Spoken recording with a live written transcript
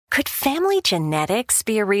Could family genetics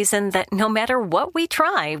be a reason that no matter what we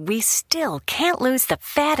try, we still can't lose the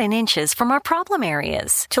fat and inches from our problem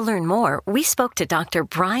areas? To learn more, we spoke to Dr.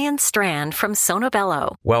 Brian Strand from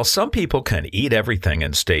Sonobello. While some people can eat everything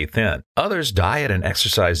and stay thin, others diet and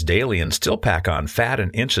exercise daily and still pack on fat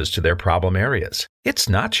and inches to their problem areas. It's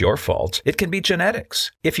not your fault. It can be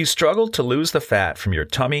genetics. If you struggle to lose the fat from your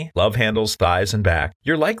tummy, love handles, thighs, and back,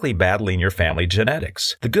 you're likely battling your family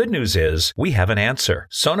genetics. The good news is we have an answer.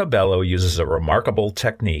 Sonobello uses a remarkable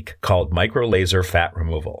technique called microlaser fat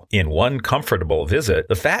removal. In one comfortable visit,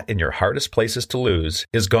 the fat in your hardest places to lose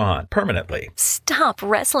is gone permanently. Stop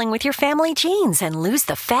wrestling with your family genes and lose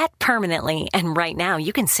the fat permanently. And right now,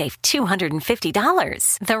 you can save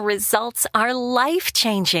 $250. The results are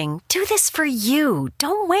life-changing. Do this for you.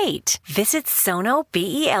 Don't wait. Visit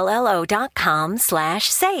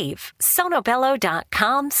sonobello.com/save.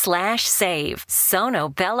 sonobello.com/save.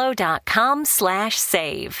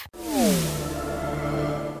 sonobello.com/save.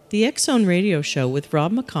 The X Zone Radio Show with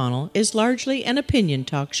Rob McConnell is largely an opinion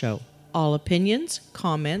talk show. All opinions,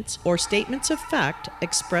 comments, or statements of fact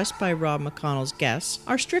expressed by Rob McConnell's guests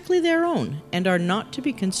are strictly their own and are not to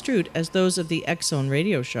be construed as those of the X Zone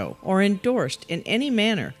Radio Show or endorsed in any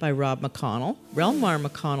manner by Rob McConnell, Relmar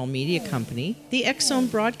McConnell Media Company, the X Zone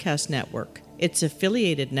Broadcast Network, its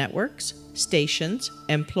affiliated networks, stations,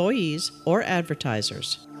 employees, or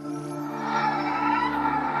advertisers.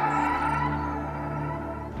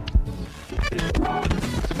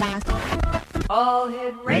 All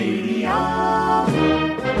Hit Radio.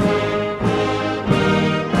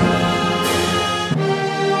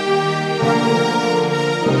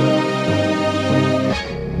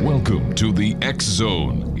 Welcome to the X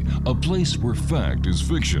Zone, a place where fact is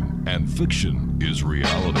fiction and fiction is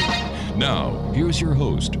reality. Now, here's your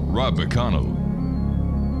host, Rob McConnell.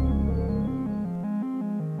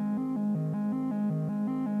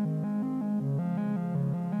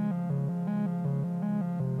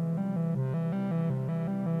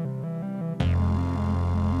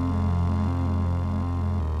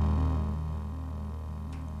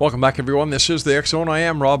 Welcome back, everyone. This is the X Zone. I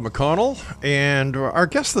am Rob McConnell, and our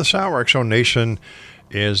guest this hour, X Zone Nation,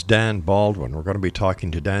 is Dan Baldwin. We're going to be talking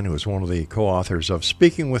to Dan, who is one of the co-authors of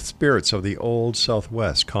Speaking with Spirits of the Old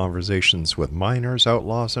Southwest, Conversations with Miners,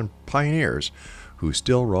 Outlaws, and Pioneers Who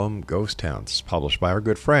Still Roam Ghost Towns, published by our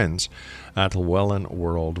good friends at Llewellyn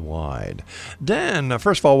Worldwide. Dan,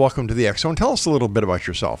 first of all, welcome to the X Zone. Tell us a little bit about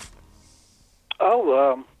yourself.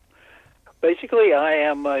 Basically, I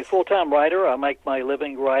am a full-time writer. I make my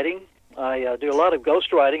living writing. I do a lot of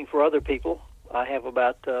ghost writing for other people. I have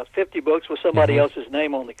about 50 books with somebody else's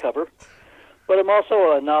name on the cover. But I'm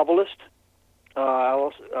also a novelist,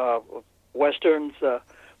 westerns,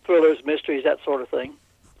 thrillers, mysteries, that sort of thing.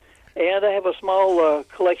 And I have a small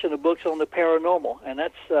collection of books on the paranormal, and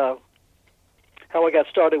that's how I got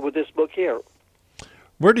started with this book here.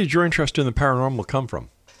 Where did your interest in the paranormal come from?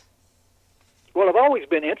 Well, I've always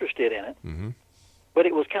been interested in it, but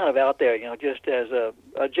it was kind of out there, just as a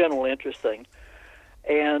general interest thing.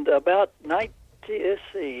 And about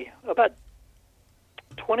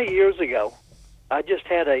 20 years ago, I just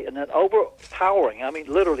had an overpowering,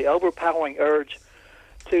 literally overpowering urge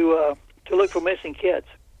to look for missing kids.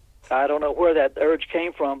 I don't know where that urge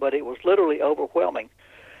came from, but it was literally overwhelming.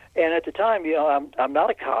 And at the time, I'm not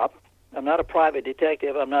a cop, I'm not a private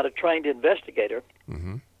detective, I'm not a trained investigator.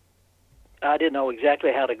 I didn't know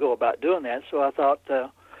exactly how to go about doing that, so I thought,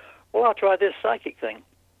 I'll try this psychic thing.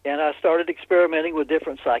 And I started experimenting with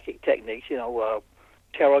different psychic techniques,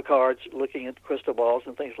 tarot cards, looking at crystal balls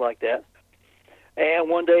and things like that. And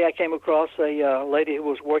one day I came across a lady who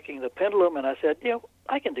was working the pendulum, and I said,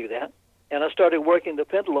 I can do that. And I started working the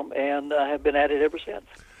pendulum, and I have been at it ever since.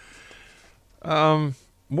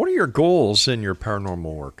 What are your goals in your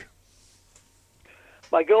paranormal work?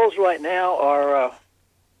 My goals right now are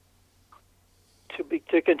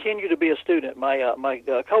to continue to be a student. My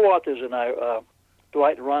co-authors and I,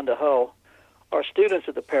 Dwight and Rhonda Hull, are students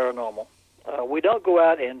of the paranormal. We don't go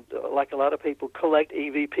out and, like a lot of people, collect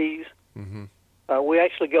EVPs. We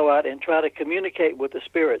actually go out and try to communicate with the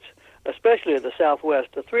spirits, especially of the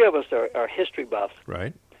Southwest. The three of us are history buffs.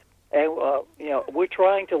 Right. And, we're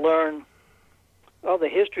trying to learn the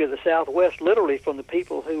history of the Southwest literally from the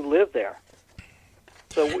people who live there.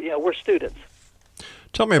 So, we're students.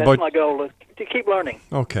 Tell me That's my goal, to keep learning.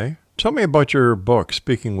 Okay. Tell me about your book,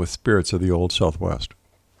 Speaking with Spirits of the Old Southwest.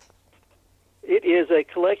 It is a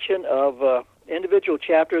collection of individual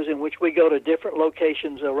chapters in which we go to different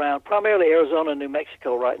locations around, primarily Arizona and New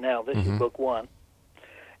Mexico right now. This is book one.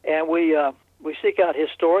 And we seek out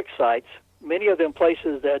historic sites, many of them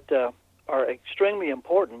places that are extremely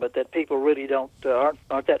important, but that people really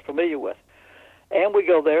aren't that familiar with. And we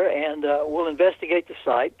go there and we'll investigate the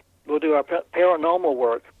site. We'll do our paranormal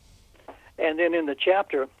work, and then in the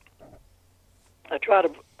chapter, I try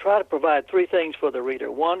to provide three things for the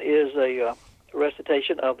reader. One is a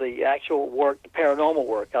recitation of the actual work, the paranormal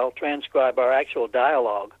work. I'll transcribe our actual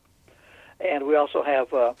dialogue, and we also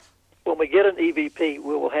have when we get an EVP, we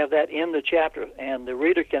will have that in the chapter, and the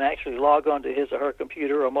reader can actually log onto his or her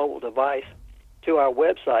computer or mobile device to our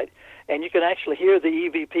website, and you can actually hear the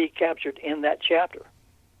EVP captured in that chapter.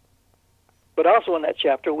 But also in that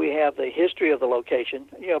chapter, we have the history of the location,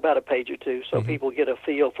 about a page or two, so people get a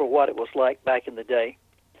feel for what it was like back in the day.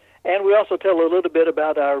 And we also tell a little bit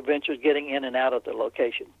about our adventures getting in and out of the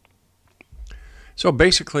location. So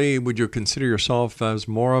basically, would you consider yourself as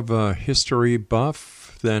more of a history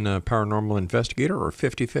buff than a paranormal investigator, or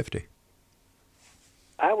 50-50?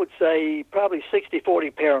 I would say probably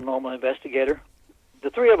 60-40 paranormal investigator. The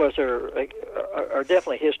three of us are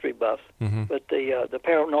definitely history buffs, but the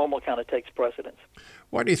paranormal kind of takes precedence.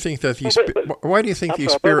 Why do you think that these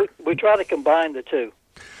spirits? We try to combine the two.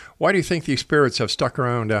 Why do you think these spirits have stuck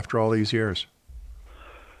around after all these years?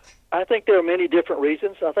 I think there are many different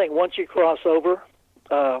reasons. I think once you cross over,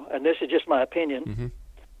 and this is just my opinion,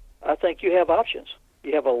 I think you have options.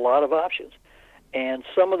 You have a lot of options, and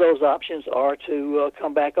some of those options are to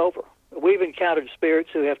come back over. We've encountered spirits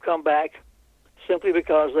who have come back simply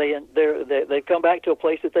because they've come back to a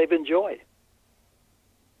place that they've enjoyed.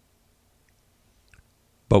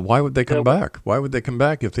 But why would they come back? Why would they come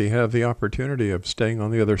back if they have the opportunity of staying on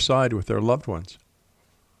the other side with their loved ones?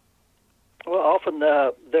 Well, often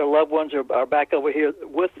their loved ones are back over here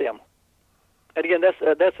with them. And again,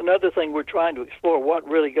 that's another thing we're trying to explore, what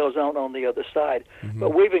really goes on the other side.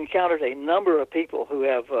 But we've encountered a number of people who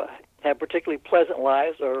have particularly pleasant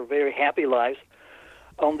lives or very happy lives.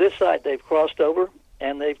 On this side, they've crossed over,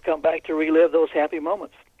 and they've come back to relive those happy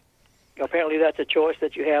moments. Apparently, that's a choice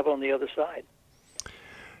that you have on the other side.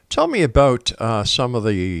 Tell me about some of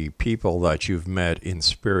the people that you've met in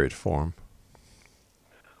spirit form.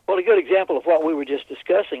 Well, a good example of what we were just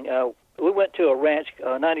discussing, we went to a ranch,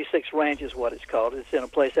 96 Ranch is what it's called. It's in a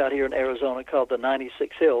place out here in Arizona called the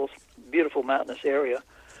 96 Hills, beautiful mountainous area.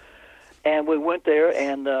 And we went there,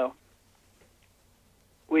 and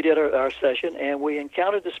we did our session, and we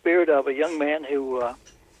encountered the spirit of a young man who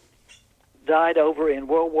died over in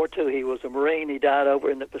World War II. He was a Marine. He died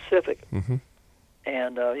over in the Pacific.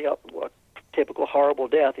 And a typical horrible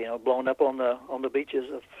death, blown up on the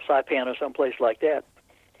beaches of Saipan or someplace like that.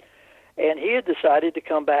 And he had decided to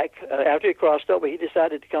come back, after he crossed over, he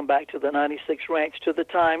decided to come back to the 96 Ranch to the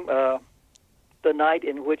time, the night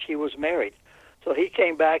in which he was married. So he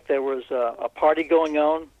came back. There was a party going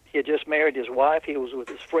on. He had just married his wife. He was with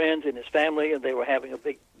his friends and his family, and they were having a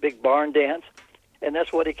big barn dance. And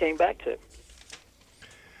that's what he came back to.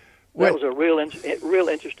 That was a real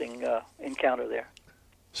interesting encounter there.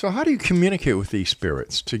 So how do you communicate with these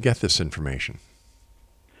spirits to get this information?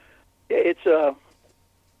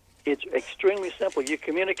 It's extremely simple. You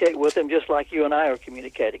communicate with them just like you and I are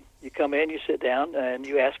communicating. You come in, you sit down, and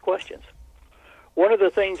you ask questions. One of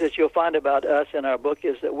the things that you'll find about us in our book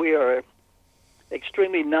is that we are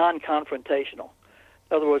extremely non-confrontational.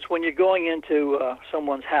 In other words, when you're going into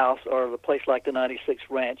someone's house or a place like the 96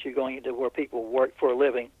 Ranch, you're going into where people work for a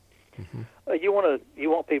living. You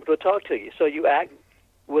want people to talk to you, so you act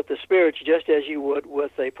with the spirits just as you would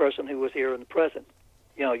with a person who was here in the present.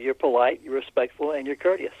 You're polite, you're respectful, and you're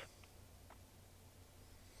courteous.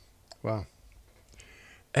 Wow.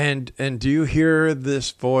 And do you hear this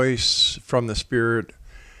voice from the spirit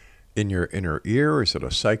in your inner ear? Is it a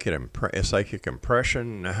psychic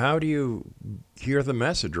impression? How do you hear the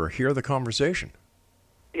message or hear the conversation?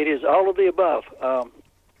 It is all of the above.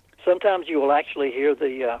 Sometimes you will actually hear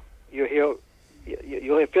you'll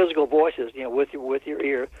hear physical voices, with your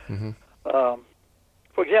ear. For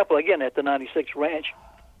example, again at the 96 Ranch,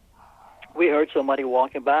 we heard somebody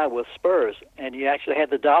walking by with spurs, and you actually had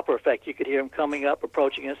the Doppler effect. You could hear them coming up,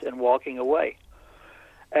 approaching us, and walking away.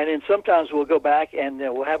 And then sometimes we'll go back and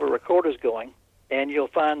we'll have our recorders going, and you'll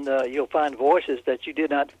find voices that you did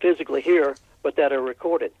not physically hear, but that are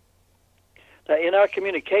recorded. Now, in our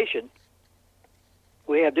communication,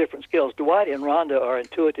 we have different skills. Dwight and Rhonda are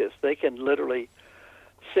intuitives. They can literally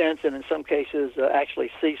sense and in some cases actually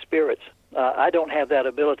see spirits. I don't have that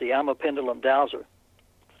ability. I'm a pendulum dowser.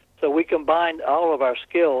 So we combine all of our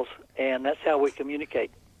skills, and that's how we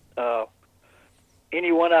communicate.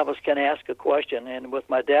 Any one of us can ask a question, and with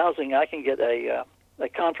my dowsing, I can get a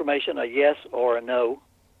confirmation, a yes or a no,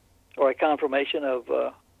 or a confirmation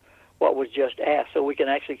of what was just asked, so we can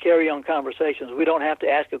actually carry on conversations. We don't have to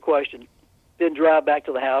ask a question, then drive back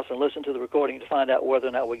to the house and listen to the recording to find out whether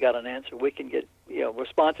or not we got an answer. We can get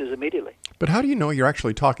responses immediately. But how do you know you're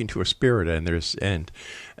actually talking to a spirit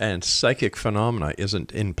and psychic phenomena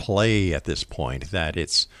isn't in play at this point? That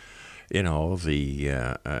it's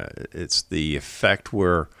it's the effect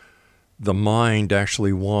where the mind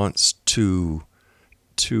actually wants to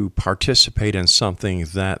participate in something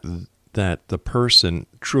that the person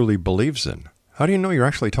truly believes in. How do you know you're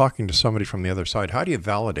actually talking to somebody from the other side? How do you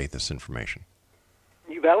validate this information?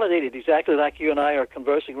 You validate it exactly like you and I are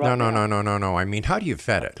conversing right now. No. I mean, how do you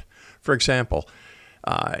vet it? For example,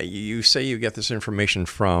 you say you get this information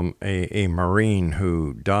from a Marine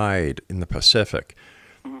who died in the Pacific.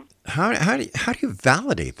 Mm-hmm. How do you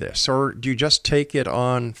validate this? Or do you just take it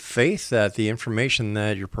on faith that the information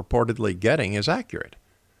that you're purportedly getting is accurate?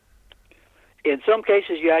 In some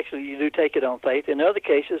cases, you do take it on faith. In other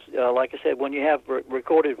cases, like I said, when you have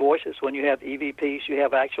recorded voices, when you have EVPs, you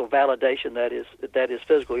have actual validation that is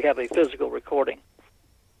physical. You have a physical recording.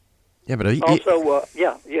 Yeah, but also,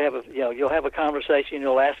 you'll have a conversation.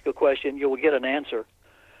 You'll ask a question. You'll get an answer,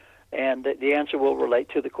 and the answer will relate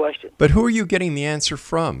to the question. But who are you getting the answer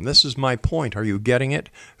from? This is my point. Are you getting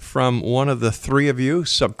it from one of the three of you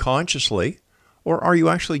subconsciously, or are you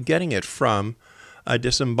actually getting it from a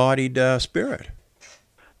disembodied spirit?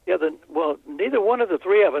 Yeah, neither one of the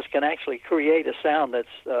three of us can actually create a sound that's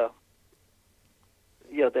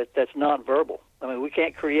that's nonverbal. I mean, we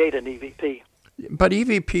can't create an EVP. But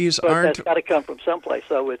EVPs aren't. That's got to come from someplace.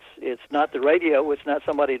 So it's not the radio. It's not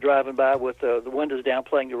somebody driving by with the windows down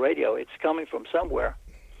playing the radio. It's coming from somewhere,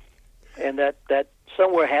 and that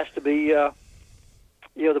somewhere has to be the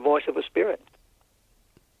voice of a spirit.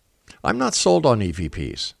 I'm not sold on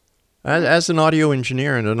EVPs. As an audio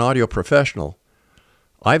engineer and an audio professional,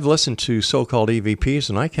 I've listened to so-called EVPs,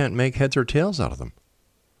 and I can't make heads or tails out of them.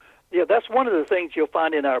 Yeah, that's one of the things you'll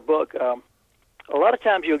find in our book. A lot of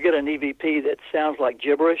times you'll get an EVP that sounds like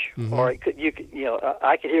gibberish, mm-hmm. or I could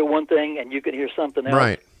hear one thing and you could hear something else,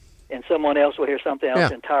 right. And someone else will hear something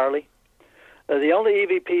else entirely. The only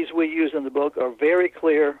EVPs we use in the book are very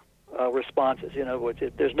clear responses.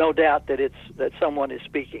 There's no doubt that someone is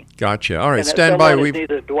speaking. Gotcha. All right, and stand by. We've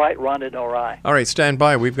neither Dwight, Rhonda, nor I. All right, stand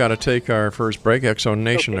by. We've got to take our first break. X-Zone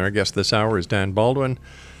Nation. Okay. Our guest this hour is Dan Baldwin,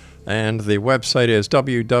 and the website is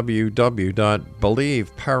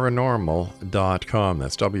www.believeparanormal.com.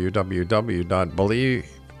 That's www.believe.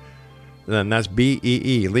 Then that's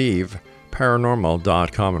leave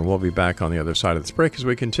paranormal.com, and we'll be back on the other side of this break as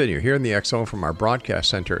we continue here in the X-Zone from our broadcast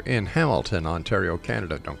center in Hamilton, Ontario,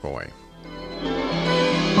 Canada. Don't go away.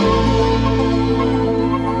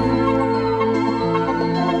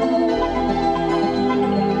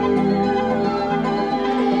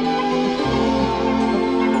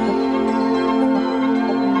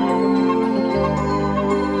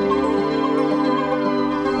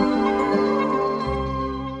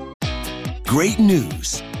 Great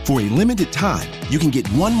news. For a limited time, you can get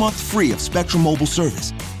 1 month free of Spectrum Mobile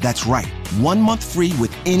service. That's right, 1 month free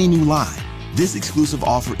with any new line. This exclusive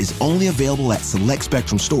offer is only available at select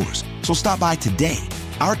Spectrum stores, so stop by today.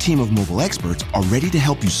 Our team of mobile experts are ready to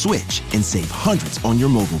help you switch and save hundreds on your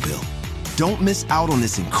mobile bill. Don't miss out on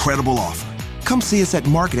this incredible offer. Come see us at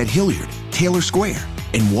Market at Hilliard, Taylor Square,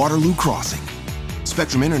 and Waterloo Crossing.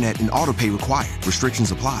 Spectrum Internet and autopay required. Restrictions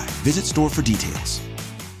apply. Visit store for details.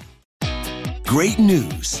 Great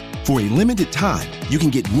news. For a limited time, you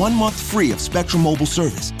can get 1 month free of Spectrum Mobile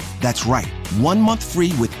service. That's right, 1 month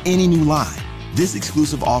free with any new line. This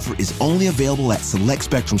exclusive offer is only available at select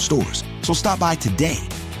Spectrum stores, so stop by today.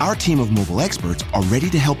 Our team of mobile experts are ready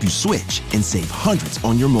to help you switch and save hundreds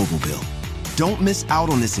on your mobile bill. Don't miss out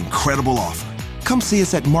on this incredible offer. Come see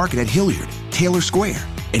us at Market at Hilliard, Taylor Square,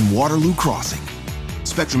 and Waterloo Crossing.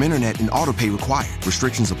 Spectrum Internet and autopay required.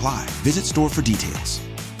 Restrictions apply. Visit store for details.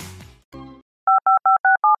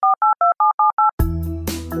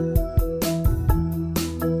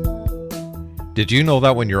 Did you know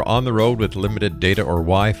that when you're on the road with limited data or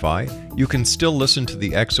Wi-Fi, you can still listen to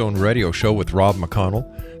the X-Zone radio show with Rob McConnell,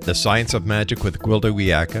 The Science of Magic with Gwilda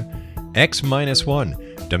Wiyaka,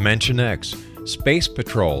 X-1, Dimension X, Space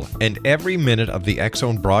Patrol, and every minute of the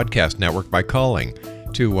X-Zone broadcast network by calling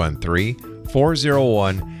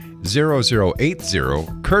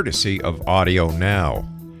 213-401-0080, courtesy of Audio Now.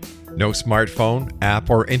 No smartphone, app,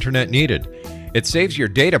 or internet needed. It saves your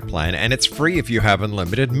data plan, and it's free if you have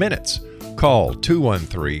unlimited minutes. Call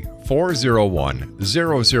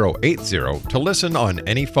 213-401-0080 to listen on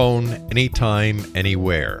any phone, anytime,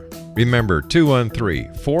 anywhere. Remember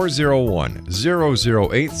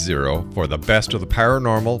 213-401-0080 for the best of the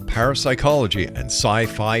paranormal, parapsychology, and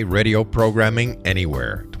sci-fi radio programming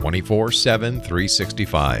anywhere, 24/7,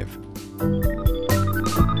 365.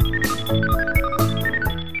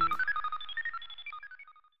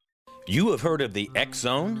 You have heard of the X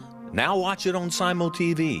Zone? Now watch it on Simul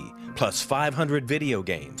TV, plus 500 video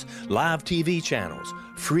games, live TV channels,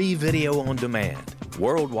 free video on demand,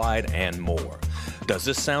 worldwide, and more. Does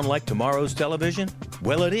this sound like tomorrow's television?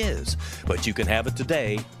 Well, it is, but you can have it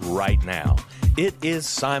today, right now. It is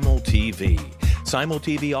Simul TV. Simul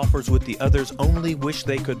TV offers what the others only wish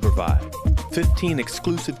they could provide. 15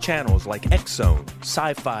 exclusive channels like X Zone,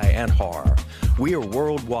 sci-fi, and horror. We are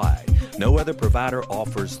worldwide. No other provider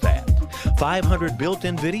offers that. 500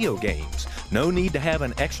 built-in video games. No need to have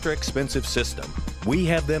an extra expensive system. We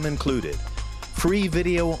have them included. Free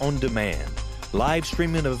video on demand. Live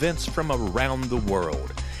streaming events from around the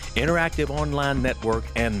world. Interactive online network,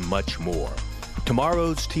 and much more.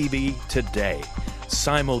 Tomorrow's TV today.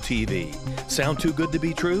 Simul TV. Sound too good to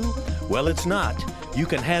be true? Well, it's not. You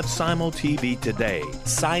can have Simul TV today.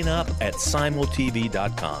 Sign up at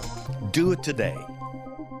simultv.com. Do it today.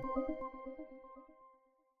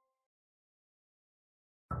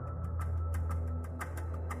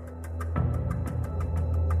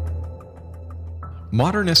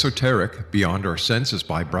 Modern Esoteric, Beyond Our Senses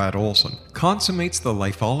by Brad Olson, consummates the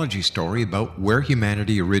lifeology story about where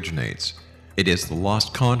humanity originates. It is the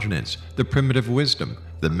lost continents, the primitive wisdom,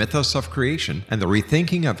 the mythos of creation, and the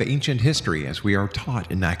rethinking of ancient history as we are taught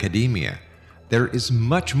in academia. There is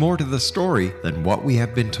much more to the story than what we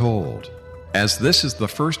have been told. As this is the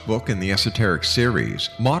first book in the Esoteric series,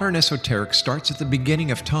 Modern Esoteric starts at the beginning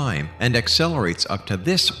of time and accelerates up to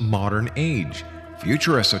this modern age.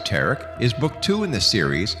 Future Esoteric is book 2 in the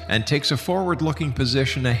series and takes a forward-looking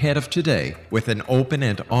position ahead of today with an open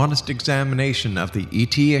and honest examination of the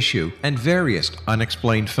ET issue and various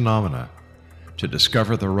unexplained phenomena. To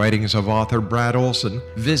discover the writings of author Brad Olson,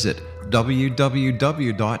 visit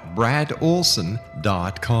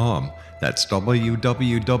www.bradolson.com. That's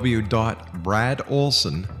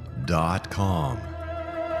www.bradolson.com.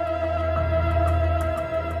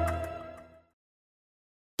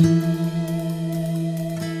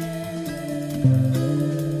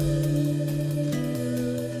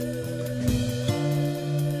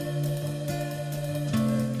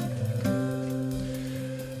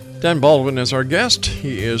 Dan Baldwin is our guest.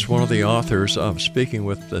 He is one of the authors of Speaking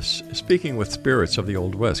with Spirits of the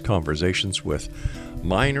Old West, Conversations with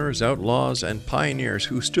Miners, Outlaws, and Pioneers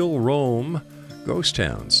Who Still Roam Ghost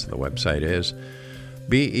Towns. The website is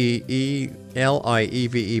BEELIEVE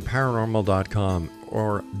paranormal.com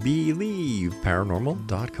or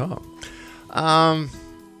believeparanormal.com.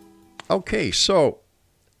 Okay, so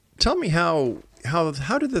tell me how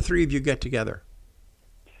did the three of you get together?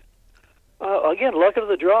 Again, luck of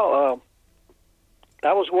the draw.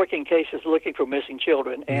 I was working cases looking for missing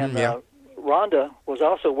children, and Rhonda was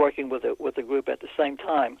also working with the group at the same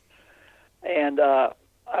time. And I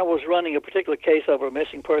was running a particular case over a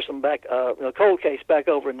missing person a cold case back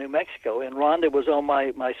over in New Mexico, and Rhonda was on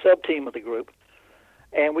my sub-team of the group.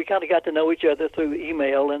 And we kind of got to know each other through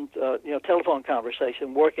email and telephone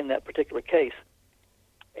conversation, working that particular case.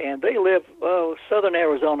 And they live southern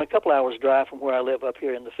Arizona, a couple hours drive from where I live up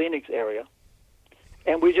here in the Phoenix area.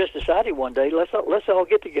 And we just decided one day, let's all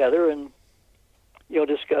get together and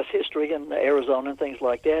discuss history in Arizona and things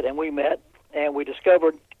like that. And we met, and we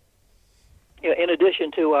discovered, in addition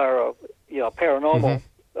to our paranormal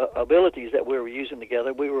abilities that we were using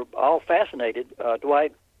together, we were all fascinated,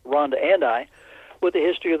 Dwight, Rhonda, and I, with the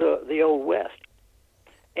history of the Old West.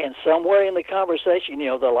 And somewhere in the conversation,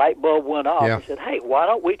 the light bulb went off. Yeah. We said, hey, why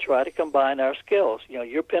don't we try to combine our skills,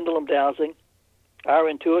 your pendulum dowsing, our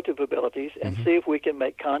intuitive abilities, and see if we can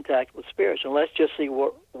make contact with spirits, and let's just see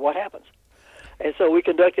what happens. And so we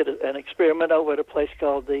conducted an experiment over at a place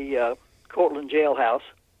called the Cortland Jailhouse,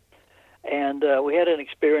 and we had an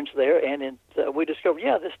experience there, and we discovered,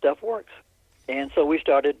 this stuff works. And so we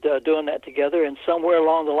started doing that together, and somewhere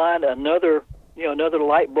along the line, another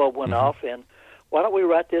light bulb went off, and why don't we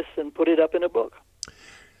write this and put it up in a book?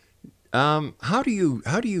 How do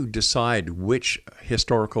you decide which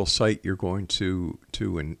historical site you're going to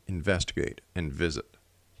investigate and visit?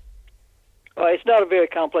 It's not a very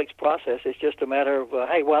complex process. It's just a matter of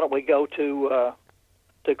hey, why don't we go to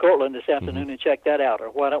Cortland this afternoon and check that out, or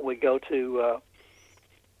why don't we go to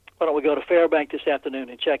Fairbank this afternoon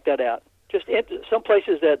and check that out? Just some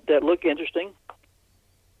places that look interesting,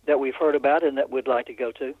 that we've heard about and that we'd like to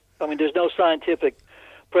go to. I mean, there's no scientific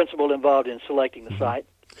principle involved in selecting the site.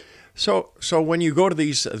 So when you go to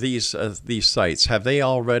these sites, have they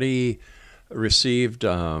already received,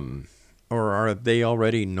 or are they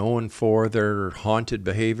already known for their haunted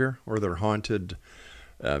behavior or their haunted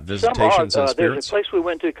visitations and spirits? There's a place we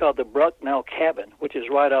went to called the Brucknell Cabin, which is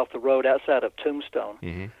right off the road outside of Tombstone.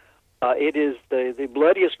 Mm-hmm. It is the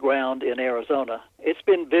bloodiest ground in Arizona. It's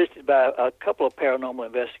been visited by a couple of paranormal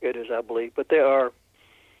investigators, I believe, but there are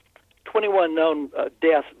 21 known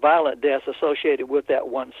violent deaths associated with that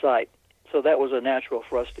one site. So that was a natural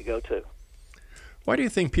for us to go to. Why do you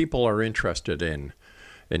think people are interested in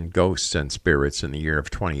ghosts and spirits in the year of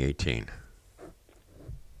 2018?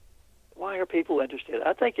 Why are people interested?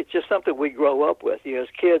 I think it's just something we grow up with. As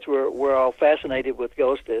kids, we're all fascinated with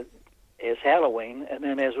ghosts as Halloween, and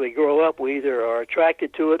then as we grow up, we either are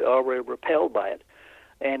attracted to it or we're repelled by it.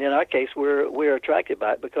 And in our case, we're attracted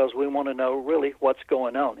by it because we want to know really what's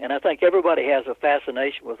going on. And I think everybody has a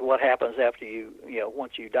fascination with what happens after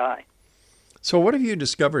once you die. So what have you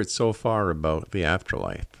discovered so far about the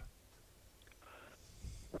afterlife?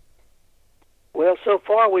 Well, so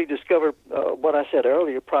far we've discovered what I said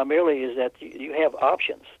earlier, primarily is that you have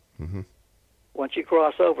options mm-hmm. once you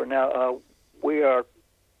cross over. Now, we are,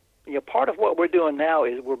 part of what we're doing now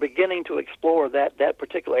is we're beginning to explore that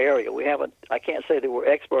particular area. I can't say that we're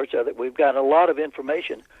experts of it. We've got a lot of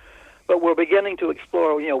information, but we're beginning to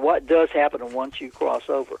explore, what does happen once you cross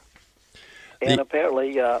over. And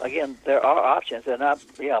apparently, again, there are options, and I'm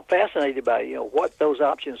fascinated by what those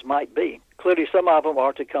options might be. Clearly, some of them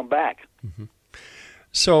are to come back. Mm-hmm.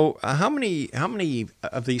 So, how many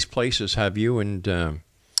of these places have you and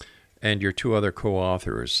your two other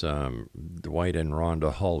co-authors, Dwight and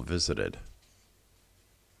Rhonda Hull, visited?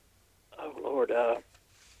 Oh Lord,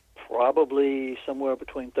 probably somewhere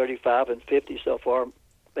between 35 and 50 so far.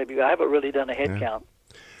 Maybe I haven't really done a head count.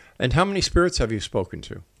 And how many spirits have you spoken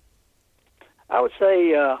to? I would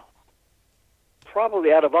say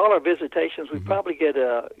probably out of all our visitations, we probably get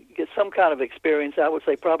some kind of experience. I would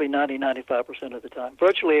say probably 95% of the time,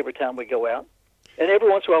 virtually every time we go out. And every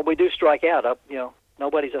once in a while we do strike out.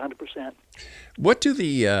 Nobody's 100%. What do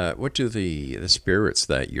the spirits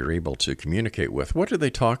that you're able to communicate with, what do they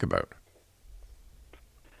talk about?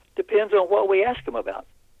 Depends on what we ask them about.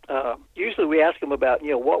 Usually we ask them about,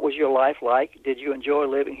 what was your life like? Did you enjoy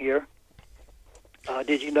living here?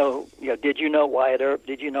 Did you know Wyatt Earp?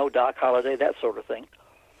 Did you know Doc Holliday? That sort of thing.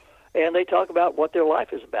 And they talk about what their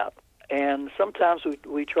life is about. And sometimes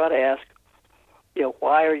we try to ask,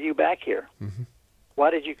 why are you back here? Mm-hmm.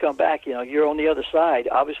 Why did you come back? You're on the other side.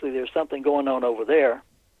 Obviously, there's something going on over there.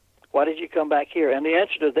 Why did you come back here? And the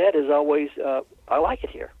answer to that is always, I like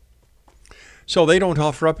it here. So they don't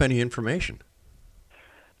offer up any information?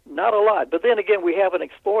 Not a lot. But then again, we haven't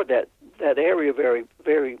explored that area very,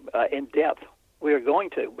 very in depth. We are going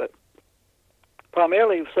to, but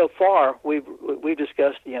primarily so far we've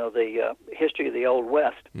discussed the history of the Old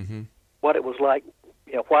West, mm-hmm. what it was like,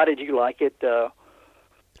 why did you like it,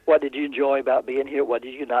 what did you enjoy about being here, what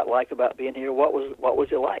did you not like about being here, what was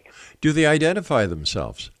it like? Do they identify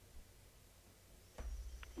themselves?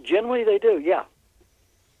 Generally, they do, yeah.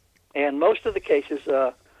 And most of the cases,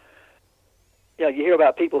 you hear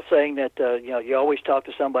about people saying that you always talk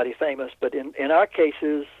to somebody famous, but in our case,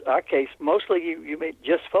 mostly you meet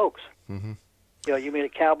just folks. Mm-hmm. You meet a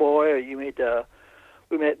cowboy, or you meet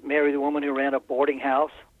we met Mary, the woman who ran a boarding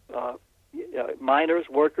house, miners,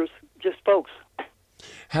 workers, just folks.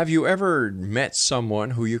 Have you ever met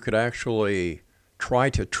someone who you could actually try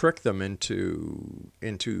to trick them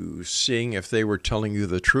into seeing if they were telling you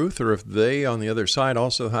the truth, or if they, on the other side,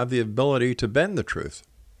 also have the ability to bend the truth?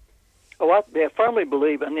 Oh, I firmly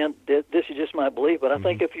believe, and then this is just my belief, but I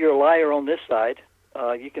think if you're a liar on this side,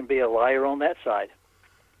 you can be a liar on that side.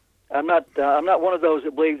 I'm not one of those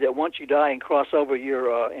that believe that once you die and cross over,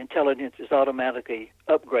 your intelligence is automatically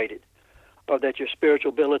upgraded, or that your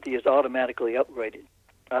spiritual ability is automatically upgraded.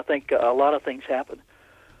 I think a lot of things happen.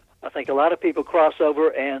 I think a lot of people cross over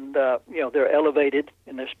and they're elevated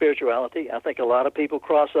in their spirituality. I think a lot of people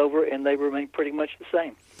cross over and they remain pretty much the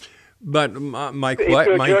same. But if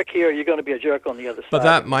you're a jerk here, you're going to be a jerk on the other side.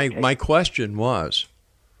 But my question was,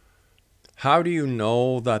 how do you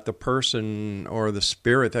know that the person or the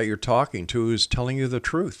spirit that you're talking to is telling you the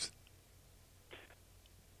truth?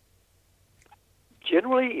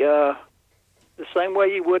 Generally, the same way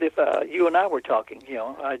you would if you and I were talking.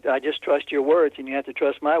 I just trust your words, and you have to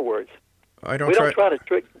trust my words. We don't try to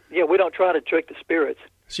trick the spirits.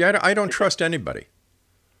 See, I don't trust anybody.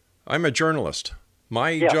 I'm a journalist.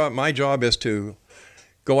 My job is to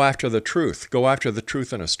go after the truth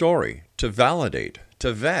in a story, to validate,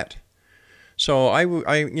 to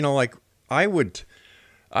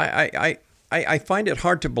I find it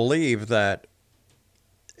hard to believe that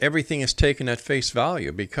everything is taken at face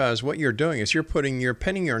value, because what you're doing is you're penning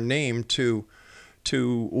your name to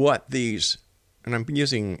what these, and I'm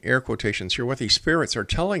using air quotations here, what these spirits are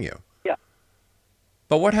telling you. Yeah.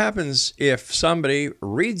 But what happens if somebody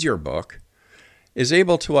reads your book, is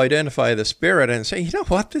able to identify the spirit and say, you know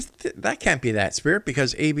what, that can't be that spirit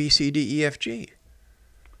because A, B, C, D, E, F, G?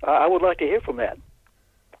 I would like to hear from that.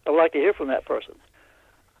 I would like to hear from that person.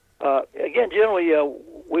 Again, generally,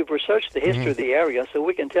 we've researched the history of the area, so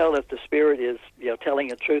we can tell if the spirit is, telling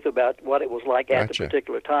the truth about what it was like at the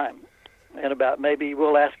particular time, and about maybe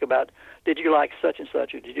we'll ask about, did you like such and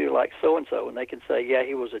such, or did you like so and so, and they can say, yeah,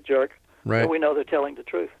 he was a jerk. Right. So we know they're telling the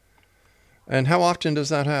truth. And how often does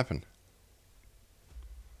that happen?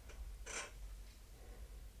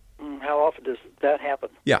 How often does that happen?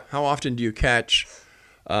 Yeah, how often do you catch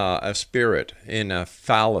a spirit in a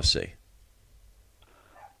fallacy?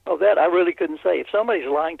 Oh, that I really couldn't say. If somebody's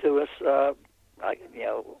lying to us, I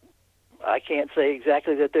can't say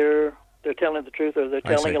exactly that they're telling the truth or they're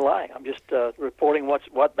telling a lie. I'm just reporting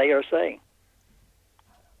what they are saying.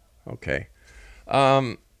 Okay.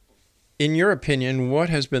 In your opinion, what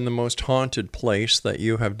has been the most haunted place that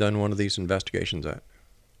you have done one of these investigations at?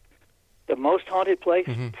 The most haunted place?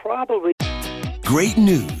 Probably. Great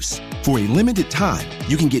news. For a limited time,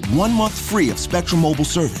 you can get 1 month free of Spectrum Mobile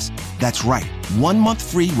service. That's right, 1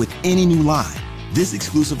 month free with any new line. This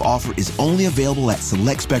exclusive offer is only available at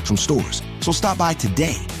select Spectrum stores, so stop by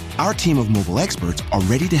today. Our team of mobile experts are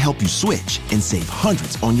ready to help you switch and save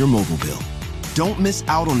hundreds on your mobile bill. Don't miss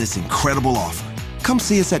out on this incredible offer. Come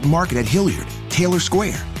see us at Market at Hilliard, Taylor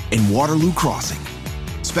Square, and Waterloo Crossing.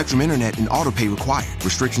 Spectrum Internet and autopay required.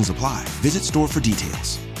 Restrictions apply. Visit store for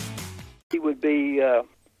details. It would be,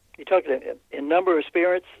 you talk in number of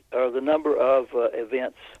spirits or the number of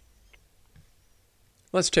events?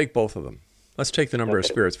 Let's take both of them. Let's take the number of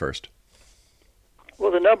spirits first.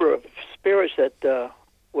 Well, the number of spirits that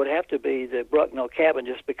would have to be the Brucknell cabin,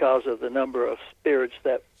 just because of the number of spirits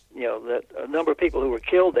that, that a number of people who were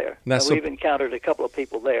killed there. We've encountered a couple of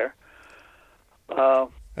people there.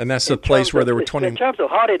 And that's the place where there were 20... In terms of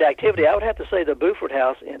haunted activity, I would have to say the Buford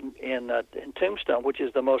House in Tombstone, which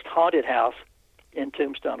is the most haunted house in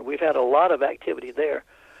Tombstone. We've had a lot of activity there.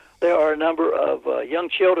 There are a number of young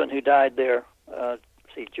children who died there.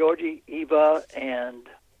 Georgie, Eva, and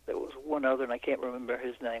there was one other, and I can't remember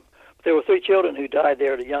his name. But there were 3 children who died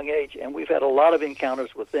there at a young age, and we've had a lot of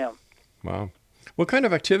encounters with them. Wow. What kind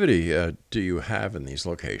of activity do you have in these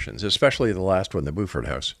locations, especially the last one, the Buford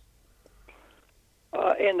House?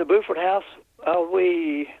 In the Buford House,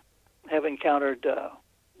 we have encountered,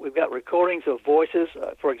 we've got recordings of voices.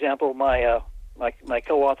 For example, my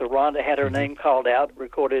co-author Rhonda had her name called out,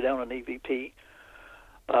 recorded on an EVP.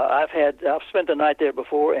 I've spent the night there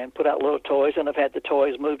before and put out little toys, and I've had the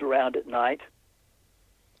toys moved around at night.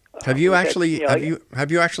 Have you actually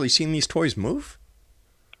seen these toys move?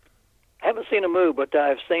 Haven't seen them move, but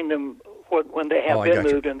I've seen them when they have been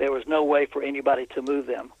moved, and there was no way for anybody to move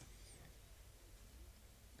them.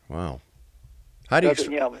 Wow. Other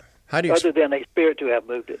than a spirit to have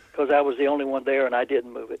moved it, because I was the only one there and I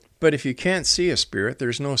didn't move it. But if you can't see a spirit,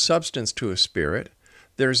 there's no substance to a spirit,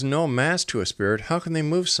 there's no mass to a spirit, how can they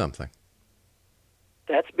move something?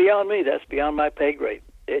 That's beyond me. That's beyond my pay grade.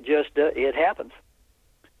 It just it happens.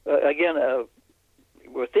 Again,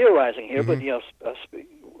 we're theorizing here, but a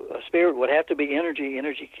spirit would have to be energy.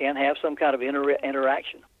 Energy can have some kind of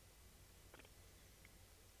interaction.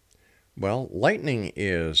 Well, lightning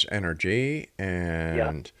is energy,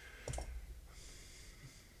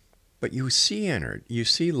 but you see energy. You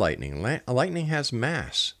see lightning. Lightning has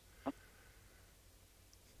mass.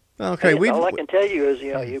 Okay, all I can tell you is,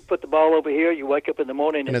 you put the ball over here. You wake up in the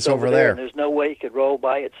morning and it's over there, and there's no way it could roll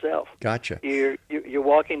by itself. Gotcha. You're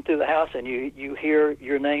walking through the house and you hear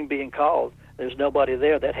your name being called. There's nobody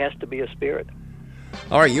there. That has to be a spirit.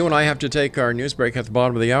 All right, you and I have to take our news break at the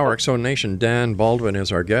bottom of the hour. XO Nation, Dan Baldwin is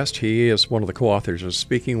our guest. He is one of the co-authors of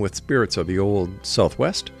Speaking with Spirits of the Old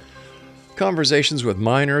Southwest. Conversations with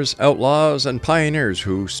miners, outlaws, and pioneers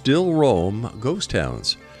who still roam ghost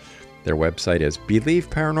towns. Their website is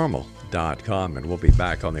BelieveParanormal.com, and we'll be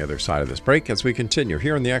back on the other side of this break as we continue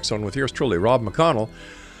here in the X-Zone with yours truly, Rob McConnell,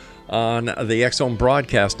 on the X-Zone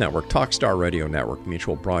Broadcast Network, Talkstar Radio Network,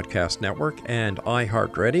 Mutual Broadcast Network, and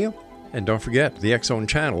iHeartRadio. And don't forget the X-Zone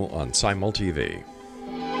channel on Simul TV.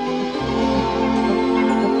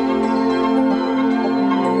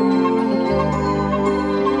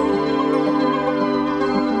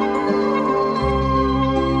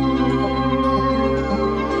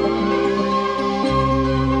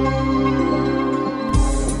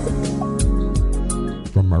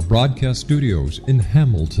 From our broadcast studios in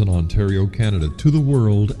Hamilton, Ontario, Canada, to the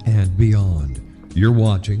world and beyond. You're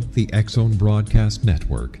watching the X-Zone Broadcast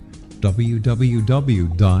Network, www.xzbn.net.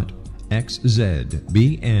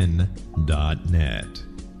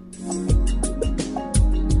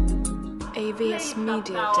 AVS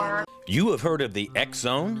Media Den. You have heard of the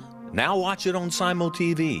X-Zone? Now watch it on Simul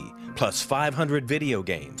TV, plus 500 video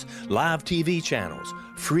games, live TV channels,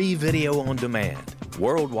 free video on demand,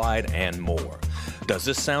 worldwide, and more. Does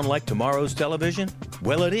this sound like tomorrow's television?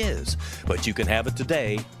 Well, it is, but you can have it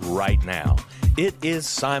today, right now. It is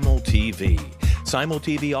Simul TV. Simul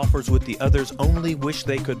TV offers what the others only wish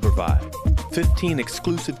they could provide. 15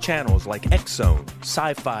 exclusive channels like X-Zone,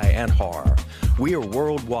 Sci-Fi, and Horror. We are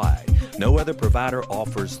worldwide. No other provider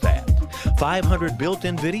offers that. 500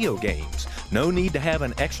 built-in video games. No need to have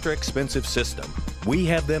an extra expensive system. We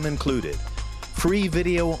have them included. Free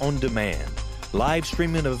video on demand. Live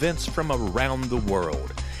streaming events from around the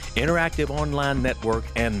world. Interactive online network,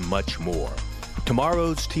 and much more.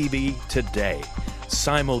 Tomorrow's TV today.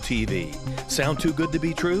 Simul TV. Sound too good to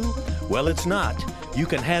be true? Well, it's not. You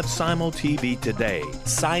can have Simul TV today.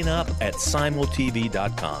 Sign up at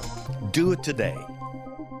simultv.com. Do it today.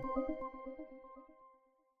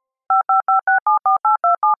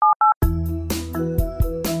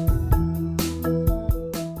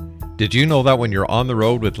 Did you know that when you're on the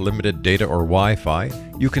road with limited data or Wi-Fi,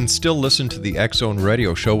 you can still listen to the X-Zone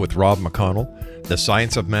Radio Show with Rob McConnell, The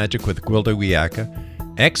Science of Magic with Gwilda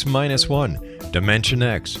Wiyaka, X-1, Dimension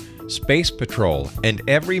X, Space Patrol, and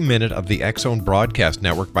every minute of the X-Zone Broadcast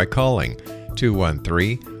Network by calling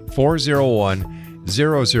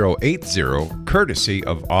 213-401-0080, courtesy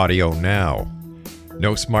of Audio Now.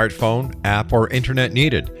 No smartphone, app, or internet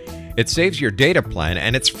needed. It saves your data plan,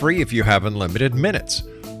 and it's free if you have unlimited minutes.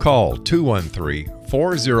 Call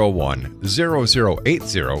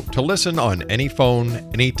 213-401-0080 to listen on any phone,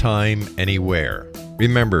 anytime, anywhere.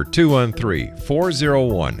 Remember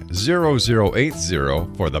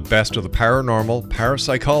 213-401-0080 for the best of the paranormal,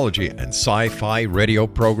 parapsychology, and sci-fi radio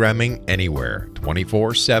programming anywhere,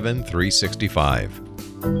 24/7, 365.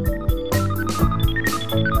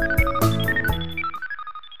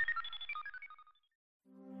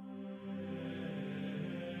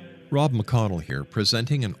 Rob McConnell here,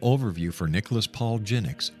 presenting an overview for Nicholas Paul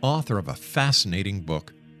Jennings, author of a fascinating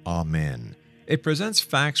book, Amen. It presents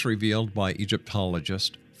facts revealed by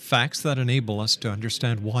Egyptologists, facts that enable us to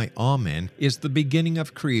understand why Amen is the beginning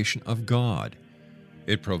of creation of God.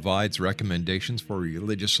 It provides recommendations for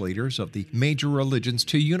religious leaders of the major religions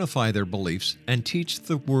to unify their beliefs and teach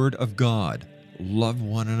the Word of God. Love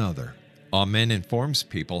one another. Amen informs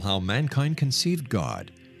people how mankind conceived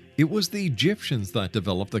God. It was the Egyptians that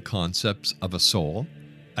developed the concepts of a soul,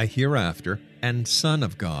 a hereafter, and Son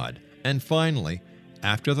of God. And finally,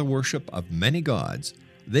 after the worship of many gods,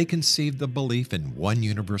 they conceived the belief in one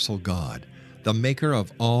universal God, the maker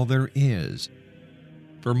of all there is.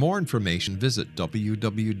 For more information, visit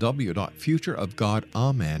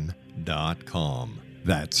www.futureofgodamen.com.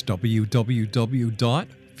 That's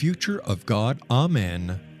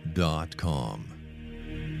www.futureofgodamen.com.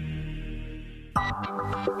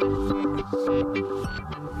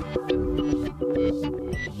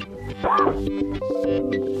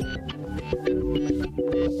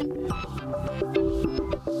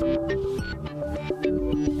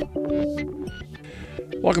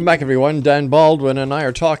 Welcome back, everyone. Dan Baldwin and I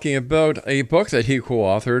are talking about a book that he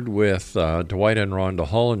co-authored with Dwight and Rhonda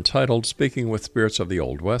Hull entitled Speaking with Spirits of the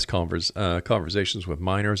Old West, Conversations with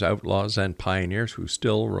Miners, Outlaws, and Pioneers Who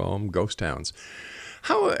Still Roam Ghost Towns.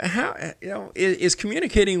 How is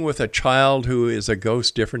communicating with a child who is a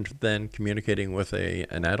ghost different than communicating with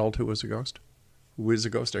an adult who is a ghost? Who is a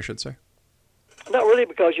ghost, I should say? Not really,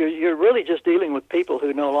 because you're really just dealing with people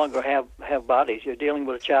who no longer have bodies. You're dealing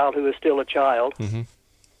with a child who is still a child. Mm-hmm.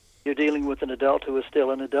 You're dealing with an adult who is still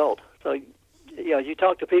an adult. So, you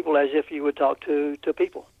talk to people as if you would talk to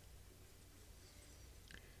people.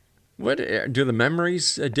 What do the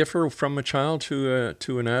memories differ from a child to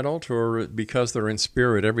an adult, or because they're in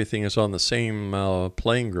spirit, everything is on the same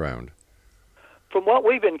playing ground? From what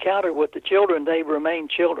we've encountered with the children, they remain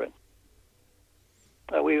children.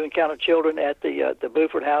 We've encountered children at the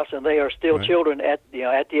Buford House, and they are still children at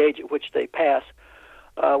the age at which they pass.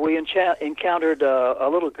 We encountered a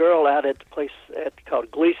little girl out at the place called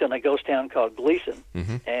Gleason, a ghost town called Gleason,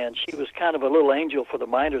 and she was kind of a little angel for the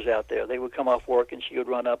miners out there. They would come off work, and she would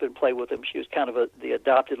run up and play with them. She was kind of the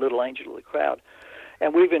adopted little angel of the crowd.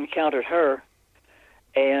 And we've encountered her,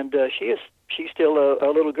 and she's still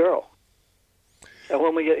a little girl. And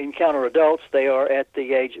when we encounter adults, they are at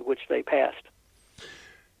the age at which they passed.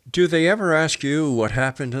 Do they ever ask you what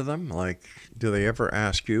happened to them? Like, do they ever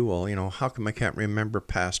ask you, well, how come I can't remember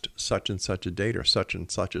past such and such a date or such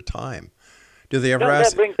and such a time? Do they ever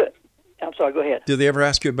ask? I'm sorry, go ahead. Do they ever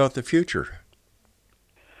ask you about the future?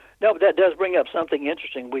 No, but that does bring up something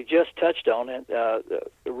interesting. We just touched on it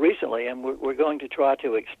recently, and we're going to try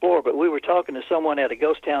to explore. But we were talking to someone at a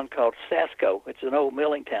ghost town called Sasco. It's an old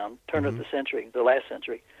milling town, turn of the century, the last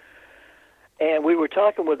century. And we were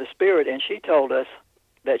talking with the spirit, and she told us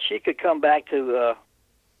that she could come back to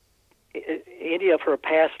any of her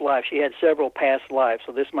past lives. She had several past lives,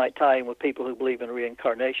 so this might tie in with people who believe in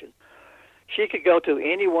reincarnation. She could go to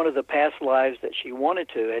any one of the past lives that she wanted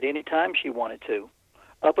to at any time she wanted to,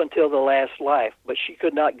 up until the last life, but she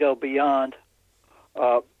could not go beyond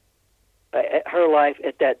her life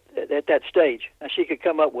at that stage. Now, she could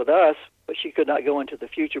come up with us, but she could not go into the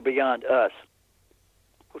future beyond us,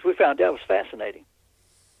 which we found out was fascinating.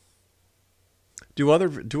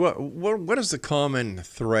 What is the common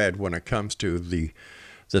thread when it comes to the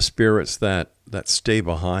spirits that stay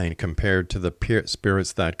behind compared to the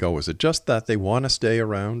spirits that go? Is it just that they want to stay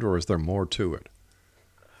around, or is there more to it?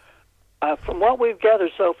 From what we've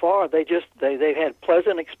gathered so far, they've had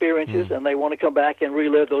pleasant experiences, and they want to come back and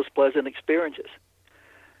relive those pleasant experiences.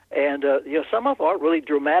 And some of our really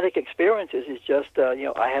dramatic experiences is just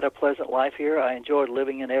I had a pleasant life here. I enjoyed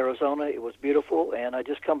living in Arizona. It was beautiful, and I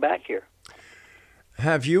just come back here.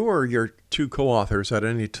 Have you or your two co-authors at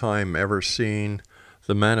any time ever seen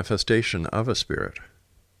the manifestation of a spirit?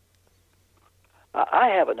 I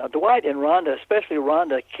haven't. Now, Dwight and Rhonda, especially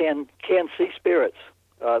Rhonda, can see spirits.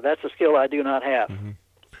 That's a skill I do not have. Mm-hmm.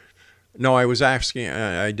 No, I was asking,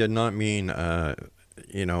 I did not mean,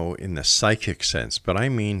 in the psychic sense, but I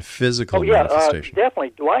mean physical manifestation.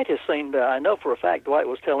 Definitely. Dwight has seen, I know for a fact, Dwight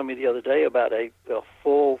was telling me the other day about a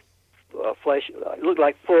full flesh, it looked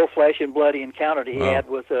like full flesh and bloody encounter he had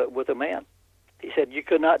with a man. He said you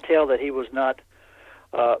could not tell that he was not,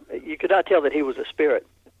 you could not tell that he was a spirit.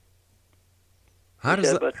 How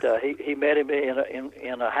does that? But he met him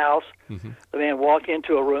in a house. Mm-hmm. The man walked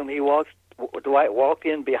into a room. Dwight walked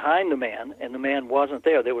in behind the man, and the man wasn't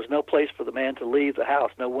there. There was no place for the man to leave the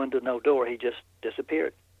house. No window, no door. He just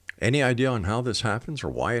disappeared. Any idea on how this happens or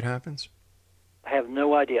why it happens? I have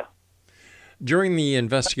no idea. During the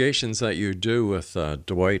investigations that you do with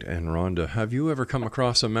Dwight and Rhonda, have you ever come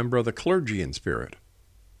across a member of the clergy in spirit?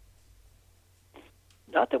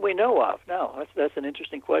 Not that we know of, no. That's an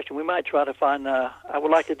interesting question. We might try to find, I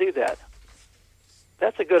would like to do that.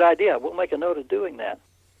 That's a good idea. We'll make a note of doing that.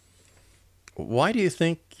 Why do you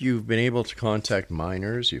think you've been able to contact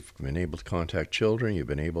minors, you've been able to contact children, you've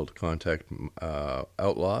been able to contact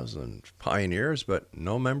outlaws and pioneers, but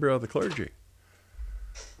no member of the clergy?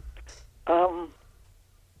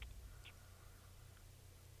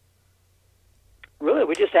 Really,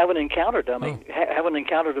 we just haven't encountered them. Haven't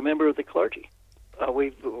encountered a member of the clergy.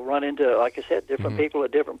 We've run into, like I said, different people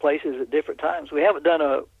at different places at different times. We haven't done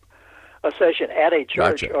a session at a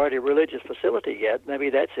church or at a religious facility yet.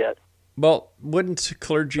 Maybe that's it. Well, wouldn't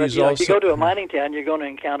clergy also... If you go to a mining town, you're going to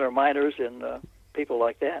encounter miners and people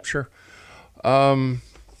like that. Sure.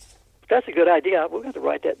 That's a good idea. We're going to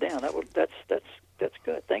write that down. That's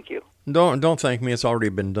good. Thank you. Don't thank me. It's already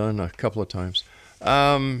been done a couple of times.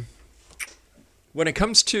 When it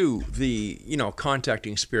comes to the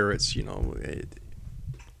contacting spirits, you've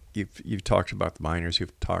talked about the miners,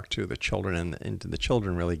 you've talked to the children, and the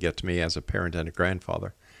children really get to me as a parent and a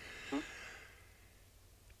grandfather. Mm-hmm.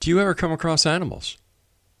 Do you ever come across animals?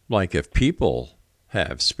 Like if people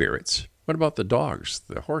have spirits, what about the dogs,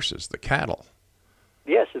 the horses, the cattle?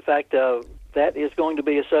 Yes, in fact, that is going to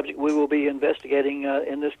be a subject we will be investigating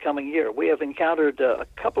in this coming year. We have encountered a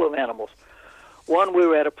couple of animals. One, we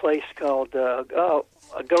were at a place called a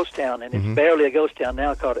ghost town, and it's barely a ghost town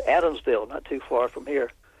now, called Adamsville, not too far from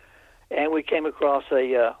here. And we came across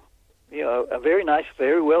a very nice,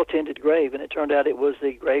 very well-tended grave, and it turned out it was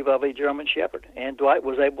the grave of a German Shepherd. And Dwight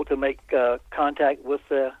was able to make contact with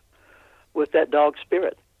that dog's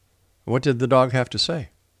spirit. What did the dog have to say?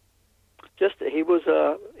 Just that he was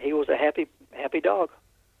a happy dog,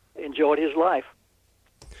 enjoyed his life.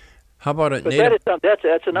 How about it?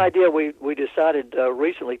 That's an idea we decided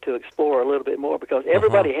recently to explore a little bit more, because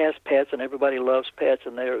everybody has pets and everybody loves pets,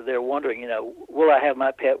 and they're wondering, will I have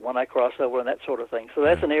my pet when I cross over and that sort of thing. So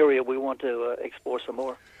that's an area we want to explore some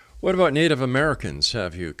more. What about Native Americans?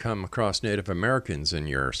 Have you come across Native Americans in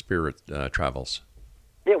your spirit travels?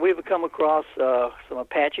 Yeah, we've come across some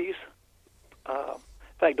Apaches. In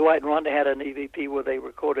fact, Dwight and Rhonda had an EVP where they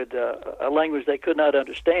recorded a language they could not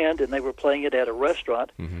understand, and they were playing it at a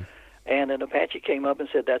restaurant. Mm-hmm. And an Apache came up and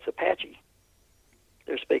said, "That's Apache.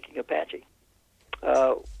 They're speaking Apache."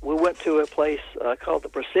 we went to a place called the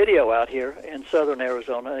Presidio out here in southern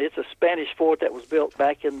Arizona. It's a Spanish fort that was built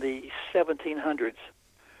back in the 1700s.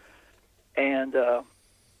 And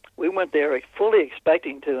we went there fully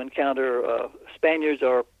expecting to encounter Spaniards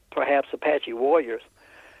or perhaps Apache warriors.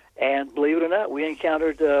 And believe it or not, we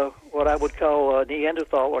encountered what I would call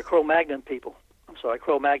Neanderthal or Cro-Magnon people.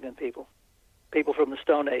 Cro-Magnon people. People from the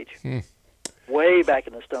Stone Age. Way back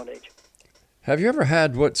in the Stone Age. Have you ever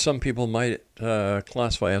had what some people might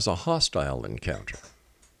classify as a hostile encounter?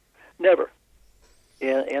 Never.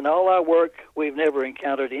 In all our work, we've never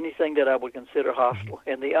encountered anything that I would consider hostile.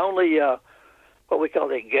 And the only, what we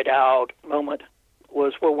call a get out moment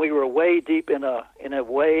was when we were way deep in a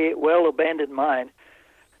way well-abandoned mine.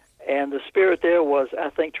 And the spirit there was,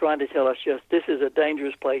 I think, trying to tell us just, this is a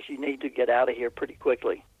dangerous place. You need to get out of here pretty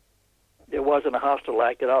quickly. There wasn't a hostile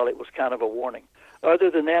act at all. It was kind of a warning.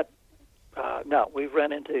 Other than that, no, we've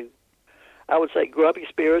run into, I would say, grubby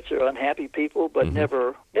spirits or unhappy people, but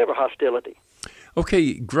never hostility.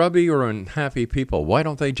 Okay, grubby or unhappy people, why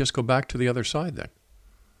don't they just go back to the other side then?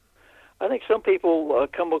 I think some people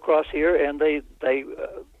come across here and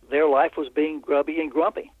their life was being grubby and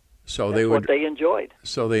grumpy. So that's what they enjoyed.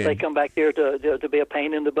 So they come back here to be a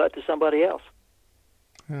pain in the butt to somebody else.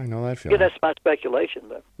 I know that feeling. Yeah, that's my speculation,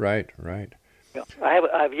 though. Right. Yeah,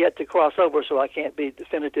 I've yet to cross over, so I can't be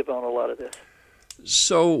definitive on a lot of this.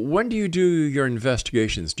 So when do you do your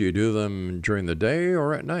investigations? Do you do them during the day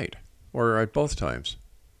or at night, or at both times?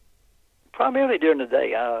 Primarily during the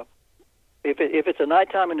day. If it's a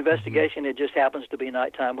nighttime investigation, it just happens to be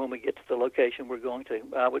nighttime when we get to the location we're going to.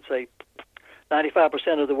 I would say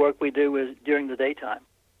 95% of the work we do is during the daytime.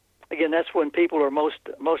 Again, that's when people are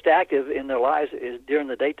most active in their lives is during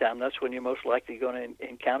the daytime. That's when you're most likely going to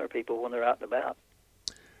encounter people when they're out and about.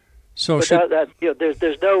 So there's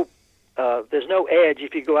no edge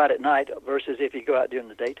if you go out at night versus if you go out during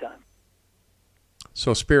the daytime.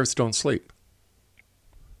 So spirits don't sleep?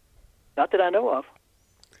 Not that I know of.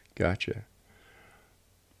 Gotcha.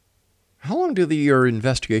 How long do your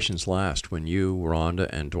investigations last when you, Rhonda,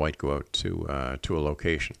 and Dwight go out to a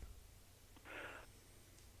location?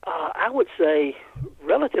 I would say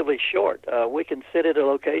relatively short. We can sit at a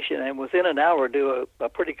location and within an hour do a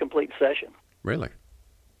pretty complete session. Really?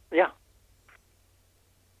 Yeah.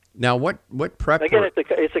 Now, what prep? Again,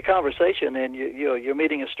 it's a conversation, and you're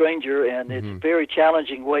meeting a stranger, and it's a very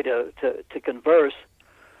challenging way to converse.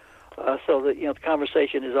 So that the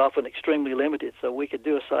conversation is often extremely limited. So we could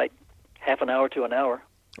do a site half an hour to an hour.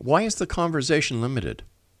 Why is the conversation limited?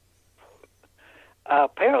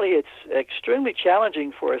 Apparently, it's extremely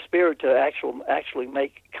challenging for a spirit to actually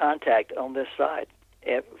make contact on this side.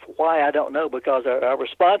 And why, I don't know, because our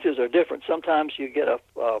responses are different. Sometimes you get a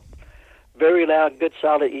very loud, good,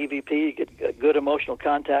 solid EVP, you get good emotional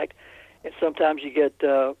contact, and sometimes you get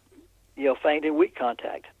faint and weak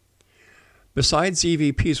contact. Besides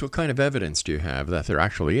EVPs, what kind of evidence do you have that there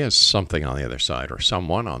actually is something on the other side or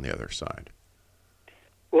someone on the other side?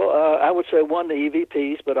 Well, I would say one, the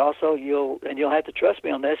EVPs, but also you'll have to trust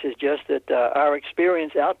me on this, is just that our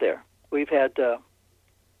experience out there. We've had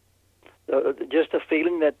just a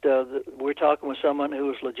feeling that we're talking with someone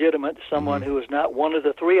who is legitimate, someone who is not one of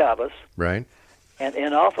the three of us. Right.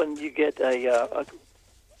 And often you get an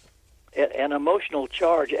emotional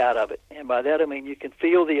charge out of it. And by that I mean you can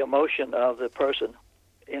feel the emotion of the person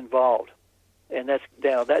involved. And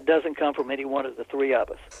that doesn't come from any one of the three of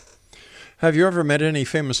us. Have you ever met any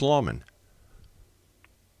famous lawmen?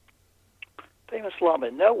 Famous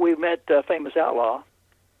lawmen? No, we've met famous outlaw.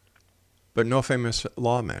 But no famous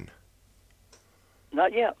lawmen?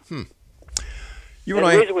 Not yet. The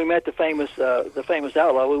reason we met the famous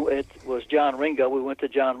outlaw, it was John Ringo. We went to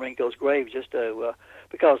John Ringo's grave just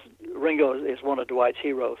because Ringo is one of Dwight's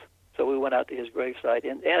heroes. So we went out to his gravesite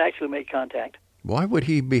and actually made contact. Why would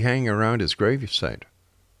he be hanging around his gravesite?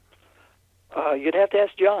 You'd have to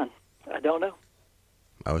ask John. I don't know.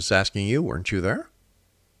 I was asking you. Weren't you there?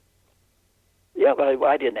 Yeah, but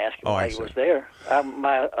I didn't ask him why he see. was there.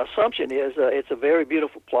 My assumption is it's a very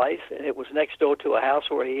beautiful place, and it was next door to a house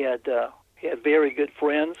where he had very good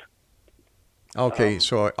friends. Okay,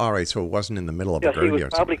 all right, so it wasn't in the middle of a graveyard. He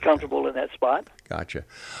was probably comfortable in that spot. Gotcha.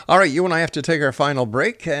 All right, you and I have to take our final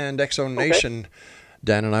break, and X-Zone Nation,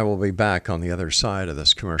 Dan and I will be back on the other side of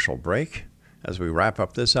this commercial break as we wrap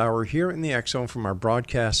up this hour here in the X-Zone from our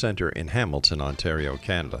broadcast center in Hamilton, Ontario,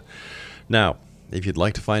 Canada. Now, if you'd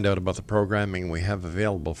like to find out about the programming we have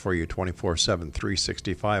available for you 24/7,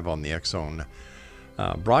 365 on the X-Zone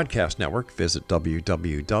broadcast network, visit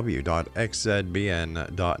www.xzbn.net.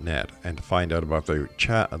 And to find out about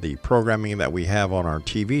the programming that we have on our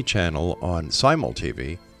TV channel on Simul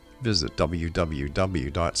TV, visit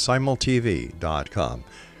www.simultv.com.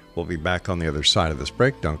 We'll be back on the other side of this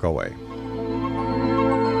break. Don't go away.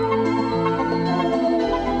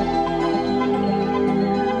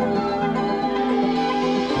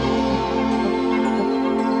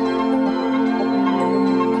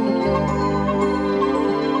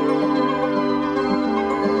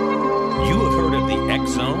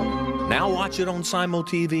 Now watch it on Simul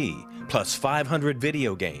TV, plus 500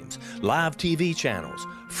 video games, live TV channels,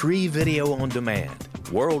 free video on demand,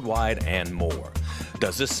 worldwide, and more.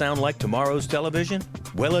 Does this sound like tomorrow's television?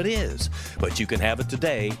 Well, it is, but you can have it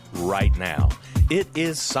today, right now. It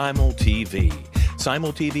is Simul TV.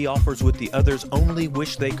 Simul TV offers what the others only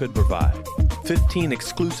wish they could provide. 15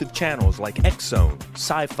 exclusive channels like X-Zone,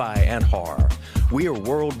 sci-fi, and horror. We are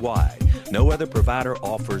worldwide. No other provider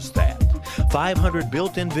offers that. 500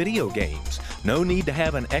 built-in video games. No need to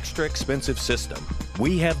have an extra expensive system.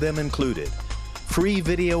 We have them included. Free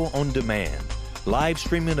video on demand. Live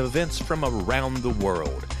streaming events from around the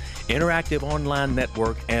world. Interactive online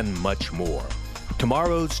network, and much more.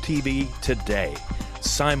 Tomorrow's TV today.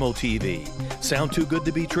 Simul TV. Sound too good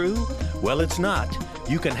to be true? Well, it's not.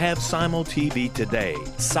 You can have Simul TV today.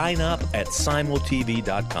 Sign up at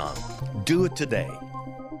simultv.com. Do it today.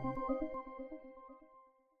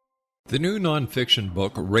 The new nonfiction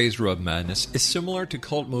book, Razor of Madness, is similar to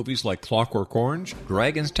cult movies like Clockwork Orange,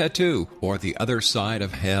 Dragon's Tattoo, or The Other Side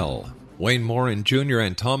of Hell. Wayne Morin Jr.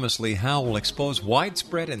 and Thomas Lee Howell expose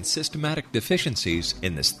widespread and systematic deficiencies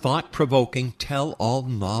in this thought-provoking tell-all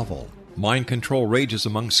novel. Mind control rages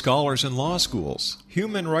among scholars in law schools.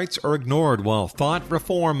 Human rights are ignored while thought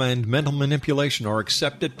reform and mental manipulation are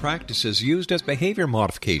accepted practices used as behavior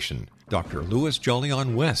modification. Dr. Louis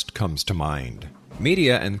Jolyon West comes to mind.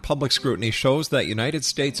 Media and public scrutiny shows that United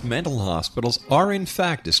States mental hospitals are in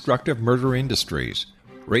fact destructive murder industries.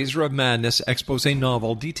 Razor of Madness expose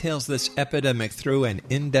novel details this epidemic through an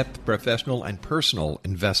in-depth professional and personal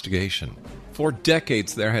investigation. For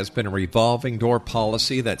decades, there has been a revolving door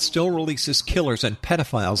policy that still releases killers and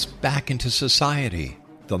pedophiles back into society.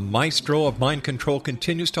 The maestro of mind control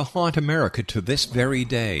continues to haunt America to this very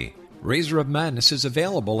day. Razor of Madness is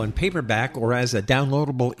available in paperback or as a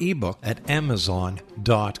downloadable ebook at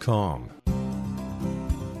Amazon.com.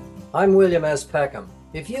 I'm William S. Peckham.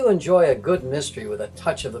 If you enjoy a good mystery with a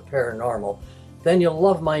touch of the paranormal, then you'll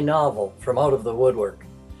love my novel, From Out of the Woodwork.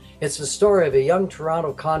 It's the story of a young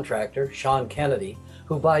Toronto contractor, Sean Kennedy,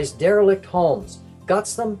 who buys derelict homes,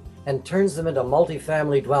 guts them, and turns them into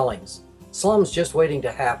multifamily dwellings. Slums just waiting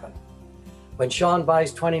to happen. When Sean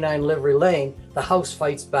buys 29 Livery Lane, the house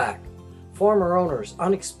fights back. Former owners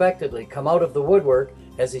unexpectedly come out of the woodwork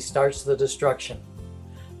as he starts the destruction.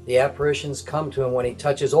 The apparitions come to him when he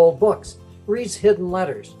touches old books, reads hidden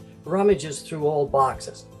letters, rummages through old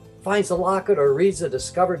boxes, finds a locket, or reads a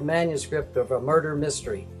discovered manuscript of a murder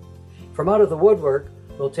mystery. From Out of the Woodwork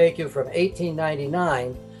will take you from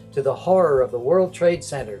 1899 to the horror of the World Trade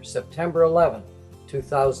Center, September 11,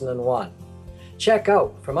 2001. Check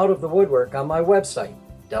out From Out of the Woodwork on my website,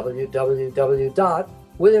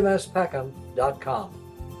 www.williamspeckham.com.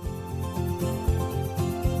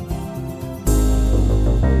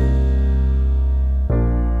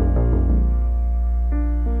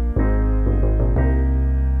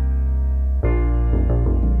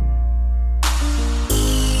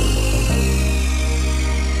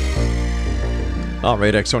 All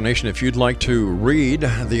right, Exonation, if you'd like to read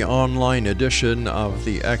the online edition of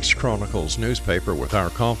the X Chronicles newspaper with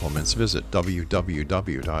our compliments, visit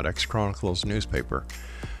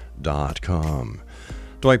www.xchroniclesnewspaper.com.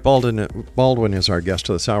 Dwight Baldwin is our guest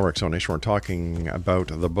to this hour, Exonation. We're talking about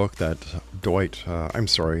the book that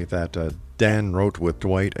Dan wrote with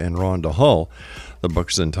Dwight and Rhonda Hull. The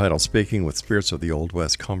book is entitled Speaking with Spirits of the Old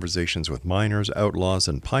West, Conversations with Miners, Outlaws,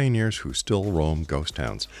 and Pioneers Who Still Roam Ghost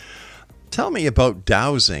Towns. Tell me about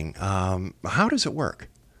dowsing. How does it work?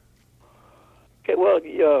 Okay, well,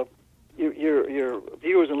 your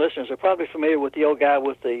viewers and listeners are probably familiar with the old guy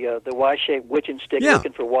with the Y-shaped witching stick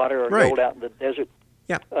looking for water or gold out in the desert.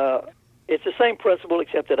 Yeah. It's the same principle,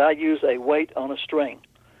 except that I use a weight on a string,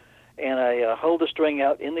 and I hold the string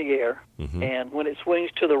out in the air, and when it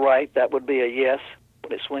swings to the right, that would be a yes.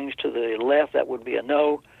 When it swings to the left, that would be a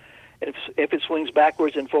no. And if it swings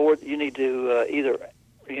backwards and forward, you need to either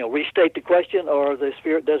restate the question, or the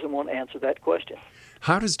spirit doesn't want to answer that question.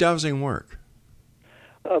 How does dowsing work?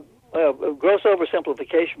 Gross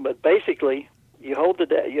oversimplification, but basically, you hold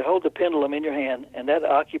the pendulum in your hand, and that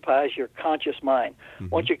occupies your conscious mind.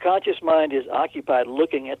 Once your conscious mind is occupied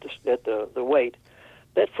looking at the weight,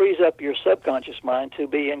 that frees up your subconscious mind to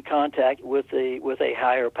be in contact with a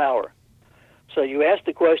higher power. So you ask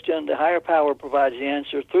the question, the higher power provides the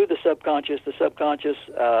answer through the subconscious. The subconscious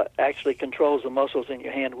actually controls the muscles in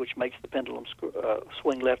your hand, which makes the pendulum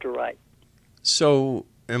swing left or right. So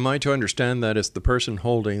am I to understand that it's the person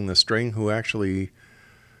holding the string who actually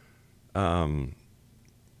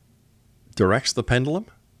directs the pendulum?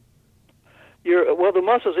 The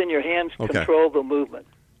muscles in your hands control the movement.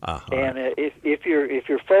 And if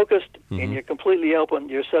you're focused and you're completely open,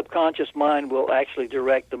 your subconscious mind will actually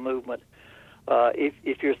direct the movement.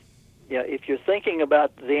 If you're thinking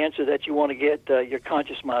about the answer that you want to get, your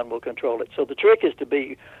conscious mind will control it. So the trick is to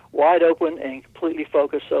be wide open and completely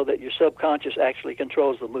focused so that your subconscious actually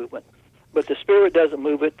controls the movement. But the spirit doesn't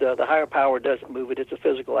move it. The higher power doesn't move it. It's a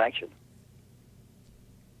physical action.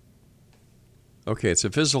 Okay, it's a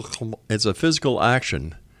physical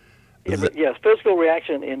action. Yes, physical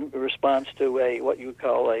reaction in response to what you would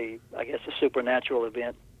call a supernatural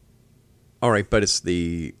event. All right, but it's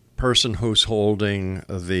the person who's holding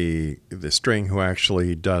the string who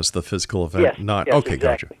actually does the physical event. Yes, Okay,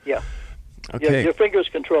 exactly. Gotcha. Yeah. Okay. Your fingers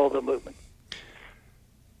control the movement.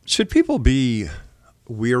 Should people be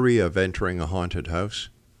weary of entering a haunted house?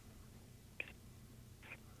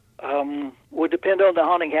 Would depend on the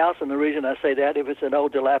haunting house, and the reason I say that, if it's an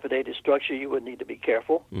old dilapidated structure, you would need to be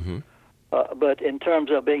careful. Mm-hmm. But in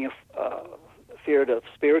terms of being feared of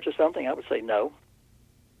spirits or something, I would say no.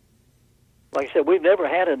 Like I said, we've never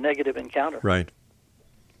had a negative encounter. Right.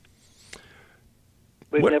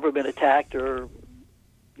 We've never been attacked or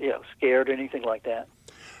scared or anything like that.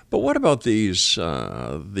 But what about these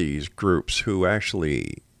groups who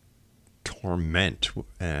actually torment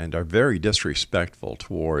and are very disrespectful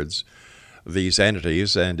towards these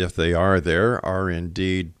entities, and if they are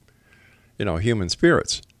indeed, human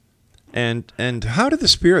spirits? And how do the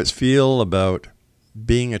spirits feel about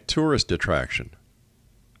being a tourist attraction?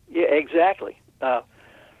 Yeah, exactly.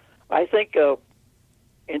 I think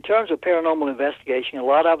in terms of paranormal investigation, a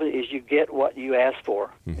lot of it is you get what you ask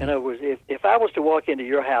for. Mm-hmm. In other words, if I was to walk into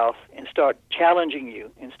your house and start challenging you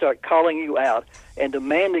and start calling you out and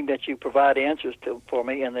demanding that you provide answers for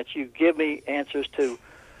me and that you give me answers to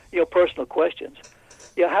personal questions,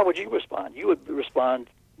 how would you respond? You would respond,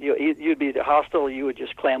 you'd be either hostile or you would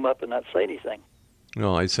just clam up and not say anything.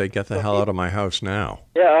 No, I'd say, get the hell out of my house now.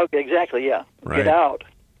 Yeah, okay, exactly, yeah. Right. Get out.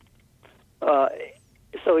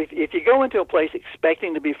 So if you go into a place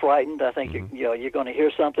expecting to be frightened, I think you're going to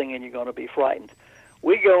hear something and you're going to be frightened.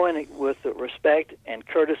 We go in with respect and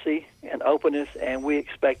courtesy and openness, and we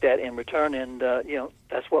expect that in return, and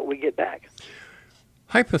that's what we get back.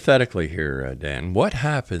 Hypothetically here, Dan, what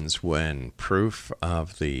happens when proof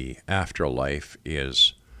of the afterlife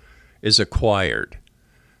is acquired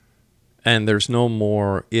and there's no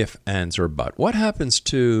more if, ands, or but? What happens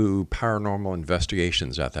to paranormal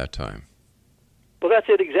investigations at that time? Well, that's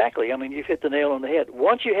it exactly. I mean, you've hit the nail on the head.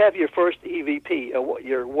 Once you have your first EVP, or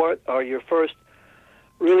your first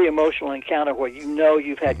really emotional encounter where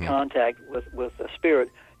you've had contact with a spirit,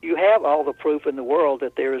 you have all the proof in the world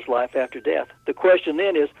that there is life after death. The question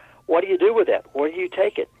then is, what do you do with that? Where do you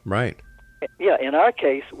take it? Right. Yeah, in our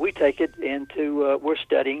case, we take it into, we're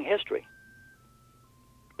studying history.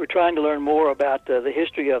 We're trying to learn more about the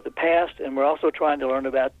history of the past, and we're also trying to learn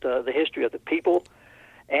about the history of the people,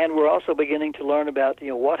 and we're also beginning to learn about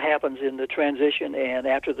what happens in the transition and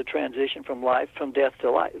after the transition from death to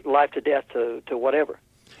life to death to whatever.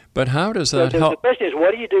 But how does that help? The question is,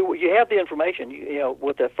 what do? You have the information.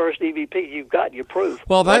 With the first EVP, you've got your proof.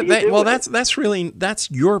 Well, that's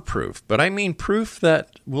your proof. But I mean proof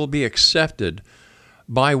that will be accepted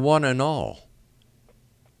by one and all.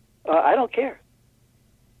 I don't care.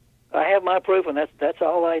 I have my proof, and that's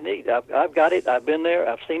all I need. I've got it. I've been there.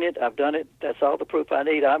 I've seen it. I've done it. That's all the proof I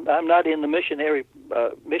need. I'm not in the missionary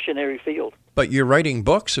field. But you're writing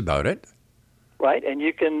books about it. Right, and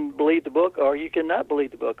you can believe the book, or you can not believe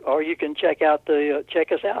the book, or you can check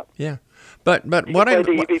us out. Yeah, but you can play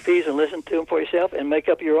the EVPs and listen to them for yourself, and make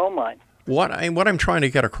up your own mind. What I'm trying to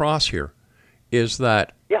get across here is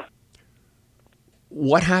that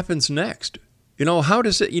what happens next? How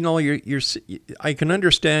does it? I can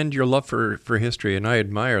understand your love for history, and I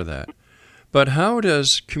admire that. But how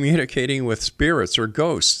does communicating with spirits or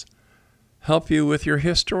ghosts help you with your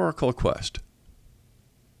historical quest?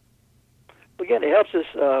 Again, it helps us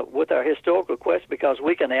with our historical quest because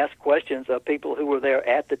we can ask questions of people who were there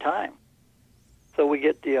at the time. So we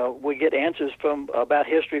get answers about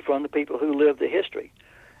history from the people who lived the history.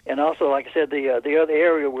 And also, like I said, the other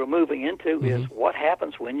area we're moving into is what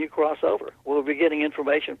happens when you cross over. We'll be getting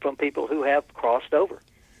information from people who have crossed over.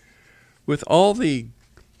 With all the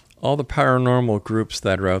paranormal groups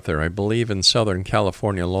that are out there, I believe in Southern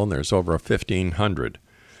California alone, there's over 1,500.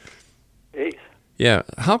 Jeez. Yeah.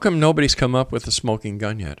 How come nobody's come up with a smoking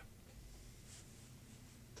gun yet?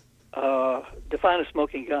 Define a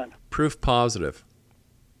smoking gun. Proof positive.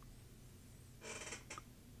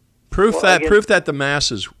 Proof that the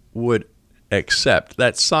masses would accept,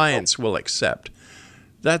 that science will accept,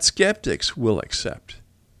 that skeptics will accept.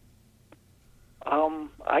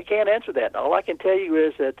 I can't answer that. All I can tell you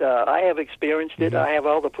is that I have experienced it. I have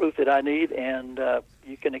all the proof that I need, and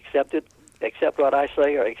you can accept it, accept what I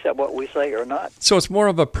say, or accept what we say, or not. So it's more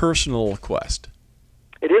of a personal quest.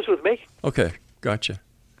 It is with me. Okay, gotcha.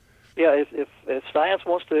 Yeah, if science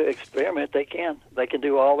wants to experiment, they can. They can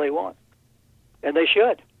do all they want, and they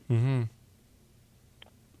should. Mm-hmm.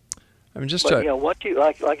 I mean, once you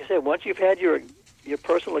like I said, once you've had your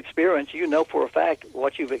personal experience, you know for a fact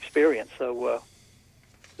what you've experienced. So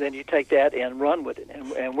then you take that and run with it.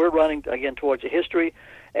 And we're running again towards the history,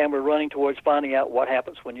 and we're running towards finding out what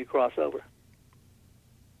happens when you cross over.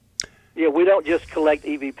 Yeah, we don't just collect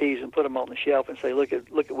EVPs and put them on the shelf and say, look,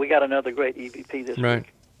 we got another great EVP this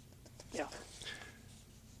week. Yeah.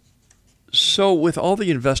 So with all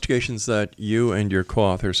the investigations that you and your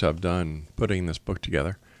co-authors have done putting this book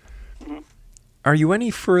together, are you any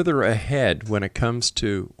further ahead when it comes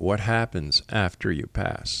to what happens after you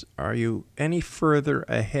pass? Are you any further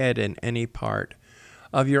ahead in any part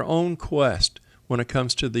of your own quest when it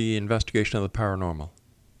comes to the investigation of the paranormal?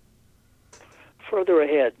 Further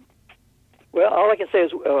ahead. Well, all I can say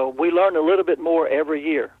is we learn a little bit more every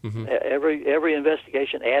year. Mm-hmm. Every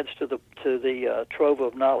investigation adds to the trove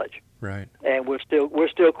of knowledge. Right. And we're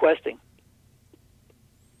still questing.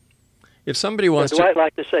 If somebody wants Dwight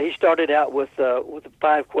like to say he started out with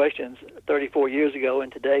 5 questions 34 years ago,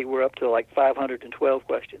 and today we're up to like 512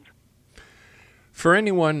 questions. For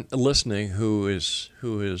anyone listening who is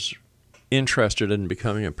interested in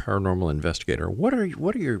becoming a paranormal investigator, what are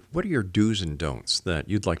your do's and don'ts that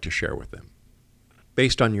you'd like to share with them,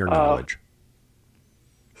 based on your knowledge?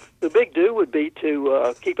 The big do would be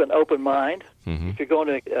to keep an open mind. Mm-hmm. If you're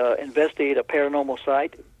going to investigate a paranormal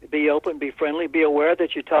site, be open, be friendly, be aware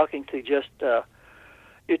that you're talking to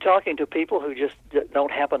people who just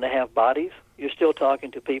don't happen to have bodies. You're still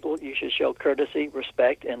talking to people. You should show courtesy,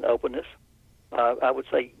 respect, and openness. I would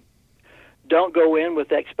say, don't go in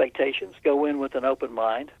with expectations. Go in with an open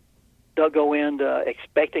mind. Don't go in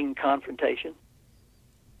expecting confrontation.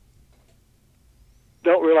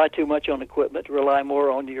 Don't rely too much on equipment. Rely more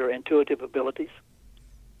on your intuitive abilities.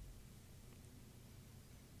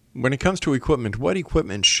 When it comes to equipment, what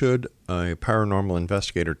equipment should a paranormal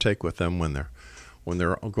investigator take with them when they're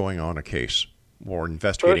going on a case or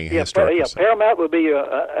investigating a historical site? Paramount would be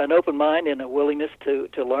an open mind and a willingness to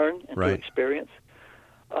learn and to experience.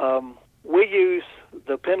 We use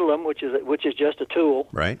the pendulum, which is just a tool,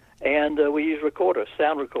 right? And we use recorders,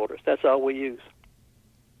 sound recorders. That's all we use.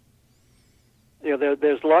 You know,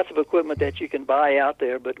 there's lots of equipment that you can buy out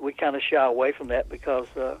there, but we kind of shy away from that because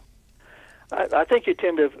I think you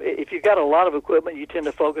tend to, if you've got a lot of equipment, you tend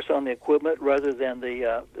to focus on the equipment rather than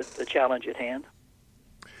the challenge at hand.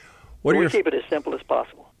 We keep it as simple as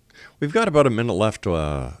possible. We've got about a minute left,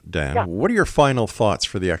 Dan. Yeah. What are your final thoughts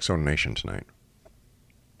for the X-Zone Nation tonight?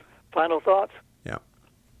 Final thoughts? Yeah.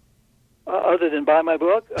 Other than buy my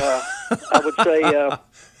book, I would say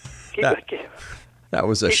that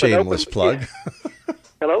was a shameless plug. Yeah.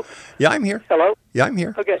 Hello? Yeah, I'm here. Hello? Yeah, I'm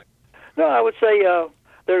here. Okay. No, I would say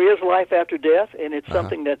there is life after death, and it's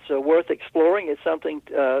something that's worth exploring. It's something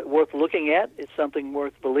worth looking at. It's something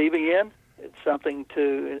worth believing in. It's something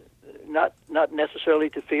to not necessarily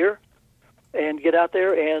to fear, and get out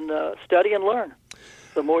there and study and learn.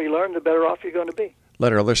 The more you learn, the better off you're going to be.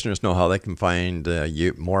 Let our listeners know how they can find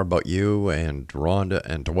more about you and Rhonda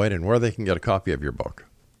and Dwight, and where they can get a copy of your book.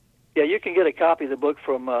 Yeah, you can get a copy of the book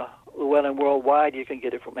from Llewellyn Worldwide. You can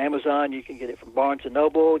get it from Amazon. You can get it from Barnes &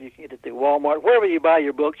 Noble. You can get it through Walmart. Wherever you buy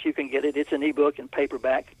your books, you can get it. It's an e-book and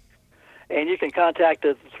paperback. And you can contact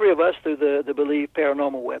the three of us through the Believe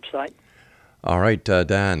Paranormal website. All right,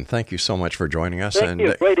 Dan, thank you so much for joining us. Thank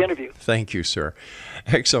you. Great interview. Thank you, sir.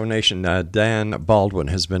 X-Zone Nation, Dan Baldwin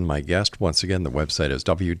has been my guest. Once again, the website is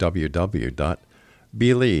www.believe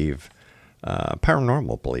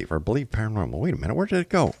Paranormal. Wait a minute, where did it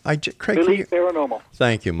go? Craig, Believe Paranormal.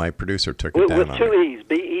 Thank you. My producer took it down. With 2 E's,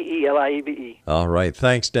 B-E-E-L-I-E-V-E. All right.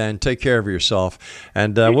 Thanks, Dan. Take care of yourself.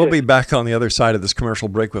 And we'll be back on the other side of this commercial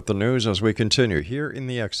break with the news as we continue here in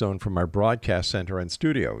the X-Zone from our broadcast center and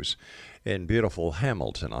studios in beautiful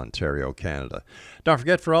Hamilton, Ontario, Canada. Don't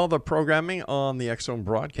forget, for all the programming on the X-Zone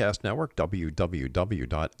Broadcast Network,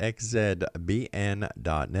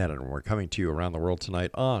 www.xzbn.net. And we're coming to you around the world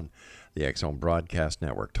tonight on the X-Zone Broadcast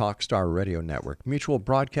Network, Talkstar Radio Network, Mutual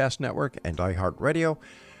Broadcast Network, and iHeartRadio.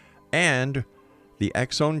 And the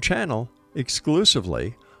X Zone channel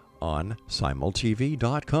exclusively on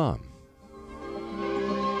simultv.com.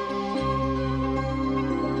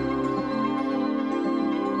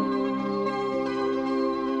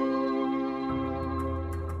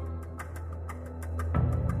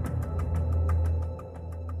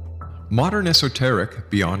 Modern Esoteric,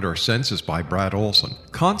 Beyond Our Senses by Brad Olson,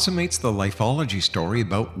 consummates the lifeology story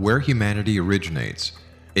about where humanity originates.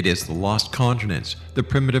 It is the lost continents, the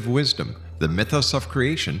primitive wisdom, the mythos of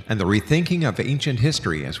creation, and the rethinking of ancient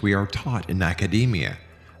history as we are taught in academia.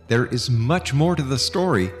 There is much more to the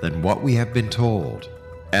story than what we have been told.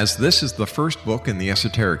 As this is the first book in the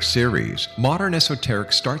Esoteric series, Modern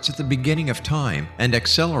Esoteric starts at the beginning of time and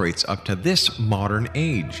accelerates up to this modern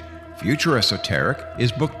age. Future Esoteric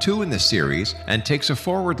is book 2 in the series and takes a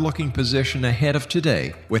forward-looking position ahead of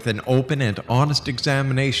today with an open and honest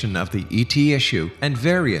examination of the ET issue and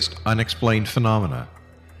various unexplained phenomena.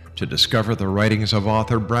 To discover the writings of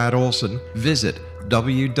author Brad Olson, visit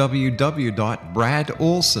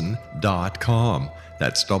www.bradolson.com.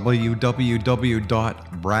 That's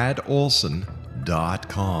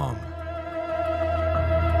www.bradolson.com.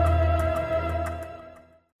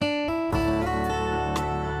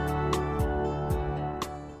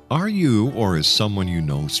 Are you or is someone you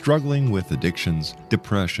know struggling with addictions,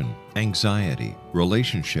 depression, anxiety,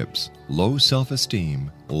 relationships, low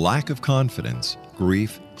self-esteem, lack of confidence,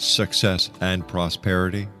 grief, success, and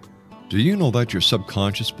prosperity? Do you know that your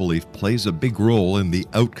subconscious belief plays a big role in the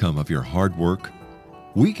outcome of your hard work?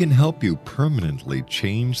 We can help you permanently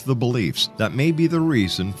change the beliefs that may be the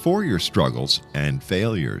reason for your struggles and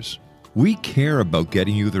failures. We care about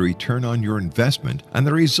getting you the return on your investment and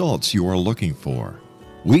the results you are looking for.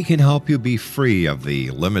 We can help you be free of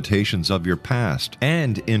the limitations of your past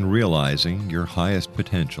and in realizing your highest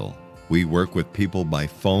potential. We work with people by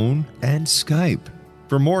phone and Skype.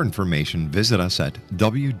 For more information, visit us at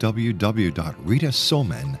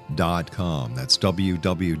www.ritasoman.com. That's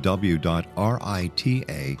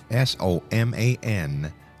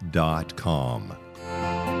www.ritasoman.com.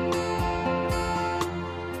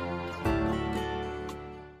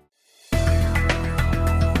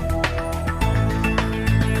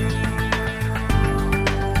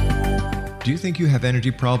 Do you think you have energy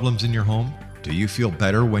problems in your home? Do you feel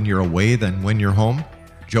better when you're away than when you're home?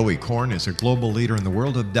 Joey Korn is a global leader in the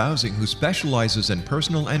world of dowsing who specializes in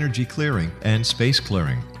personal energy clearing and space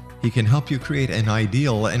clearing. He can help you create an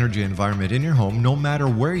ideal energy environment in your home no matter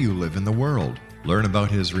where you live in the world. Learn about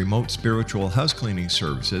his remote spiritual house cleaning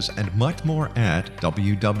services and much more at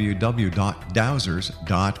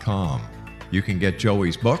www.dowsers.com. You can get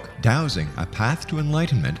Joey's book, Dowsing, A Path to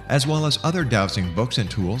Enlightenment, as well as other dowsing books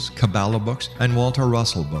and tools, Kabbalah books, and Walter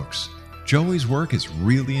Russell books. Joey's work is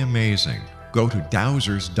really amazing. Go to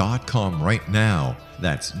dowsers.com right now.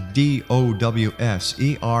 That's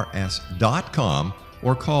DOWSERS.com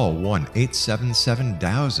or call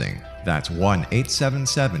 1-877-DOWSING. That's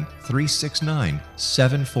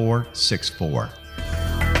 1-877-369-7464.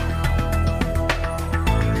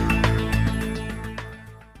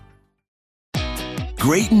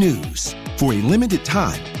 Great news! For a limited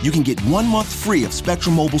time, you can get 1 month free of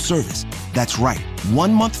Spectrum Mobile service. That's right,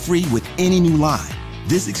 1 month free with any new line.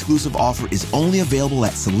 This exclusive offer is only available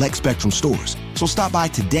at select Spectrum stores, so stop by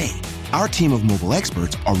today. Our team of mobile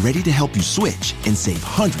experts are ready to help you switch and save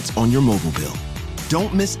hundreds on your mobile bill.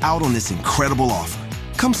 Don't miss out on this incredible offer.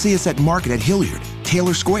 Come see us at Market at Hilliard,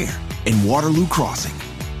 Taylor Square, and Waterloo Crossing.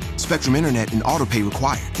 Spectrum Internet and autopay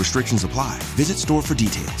required. Restrictions apply. Visit store for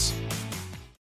details.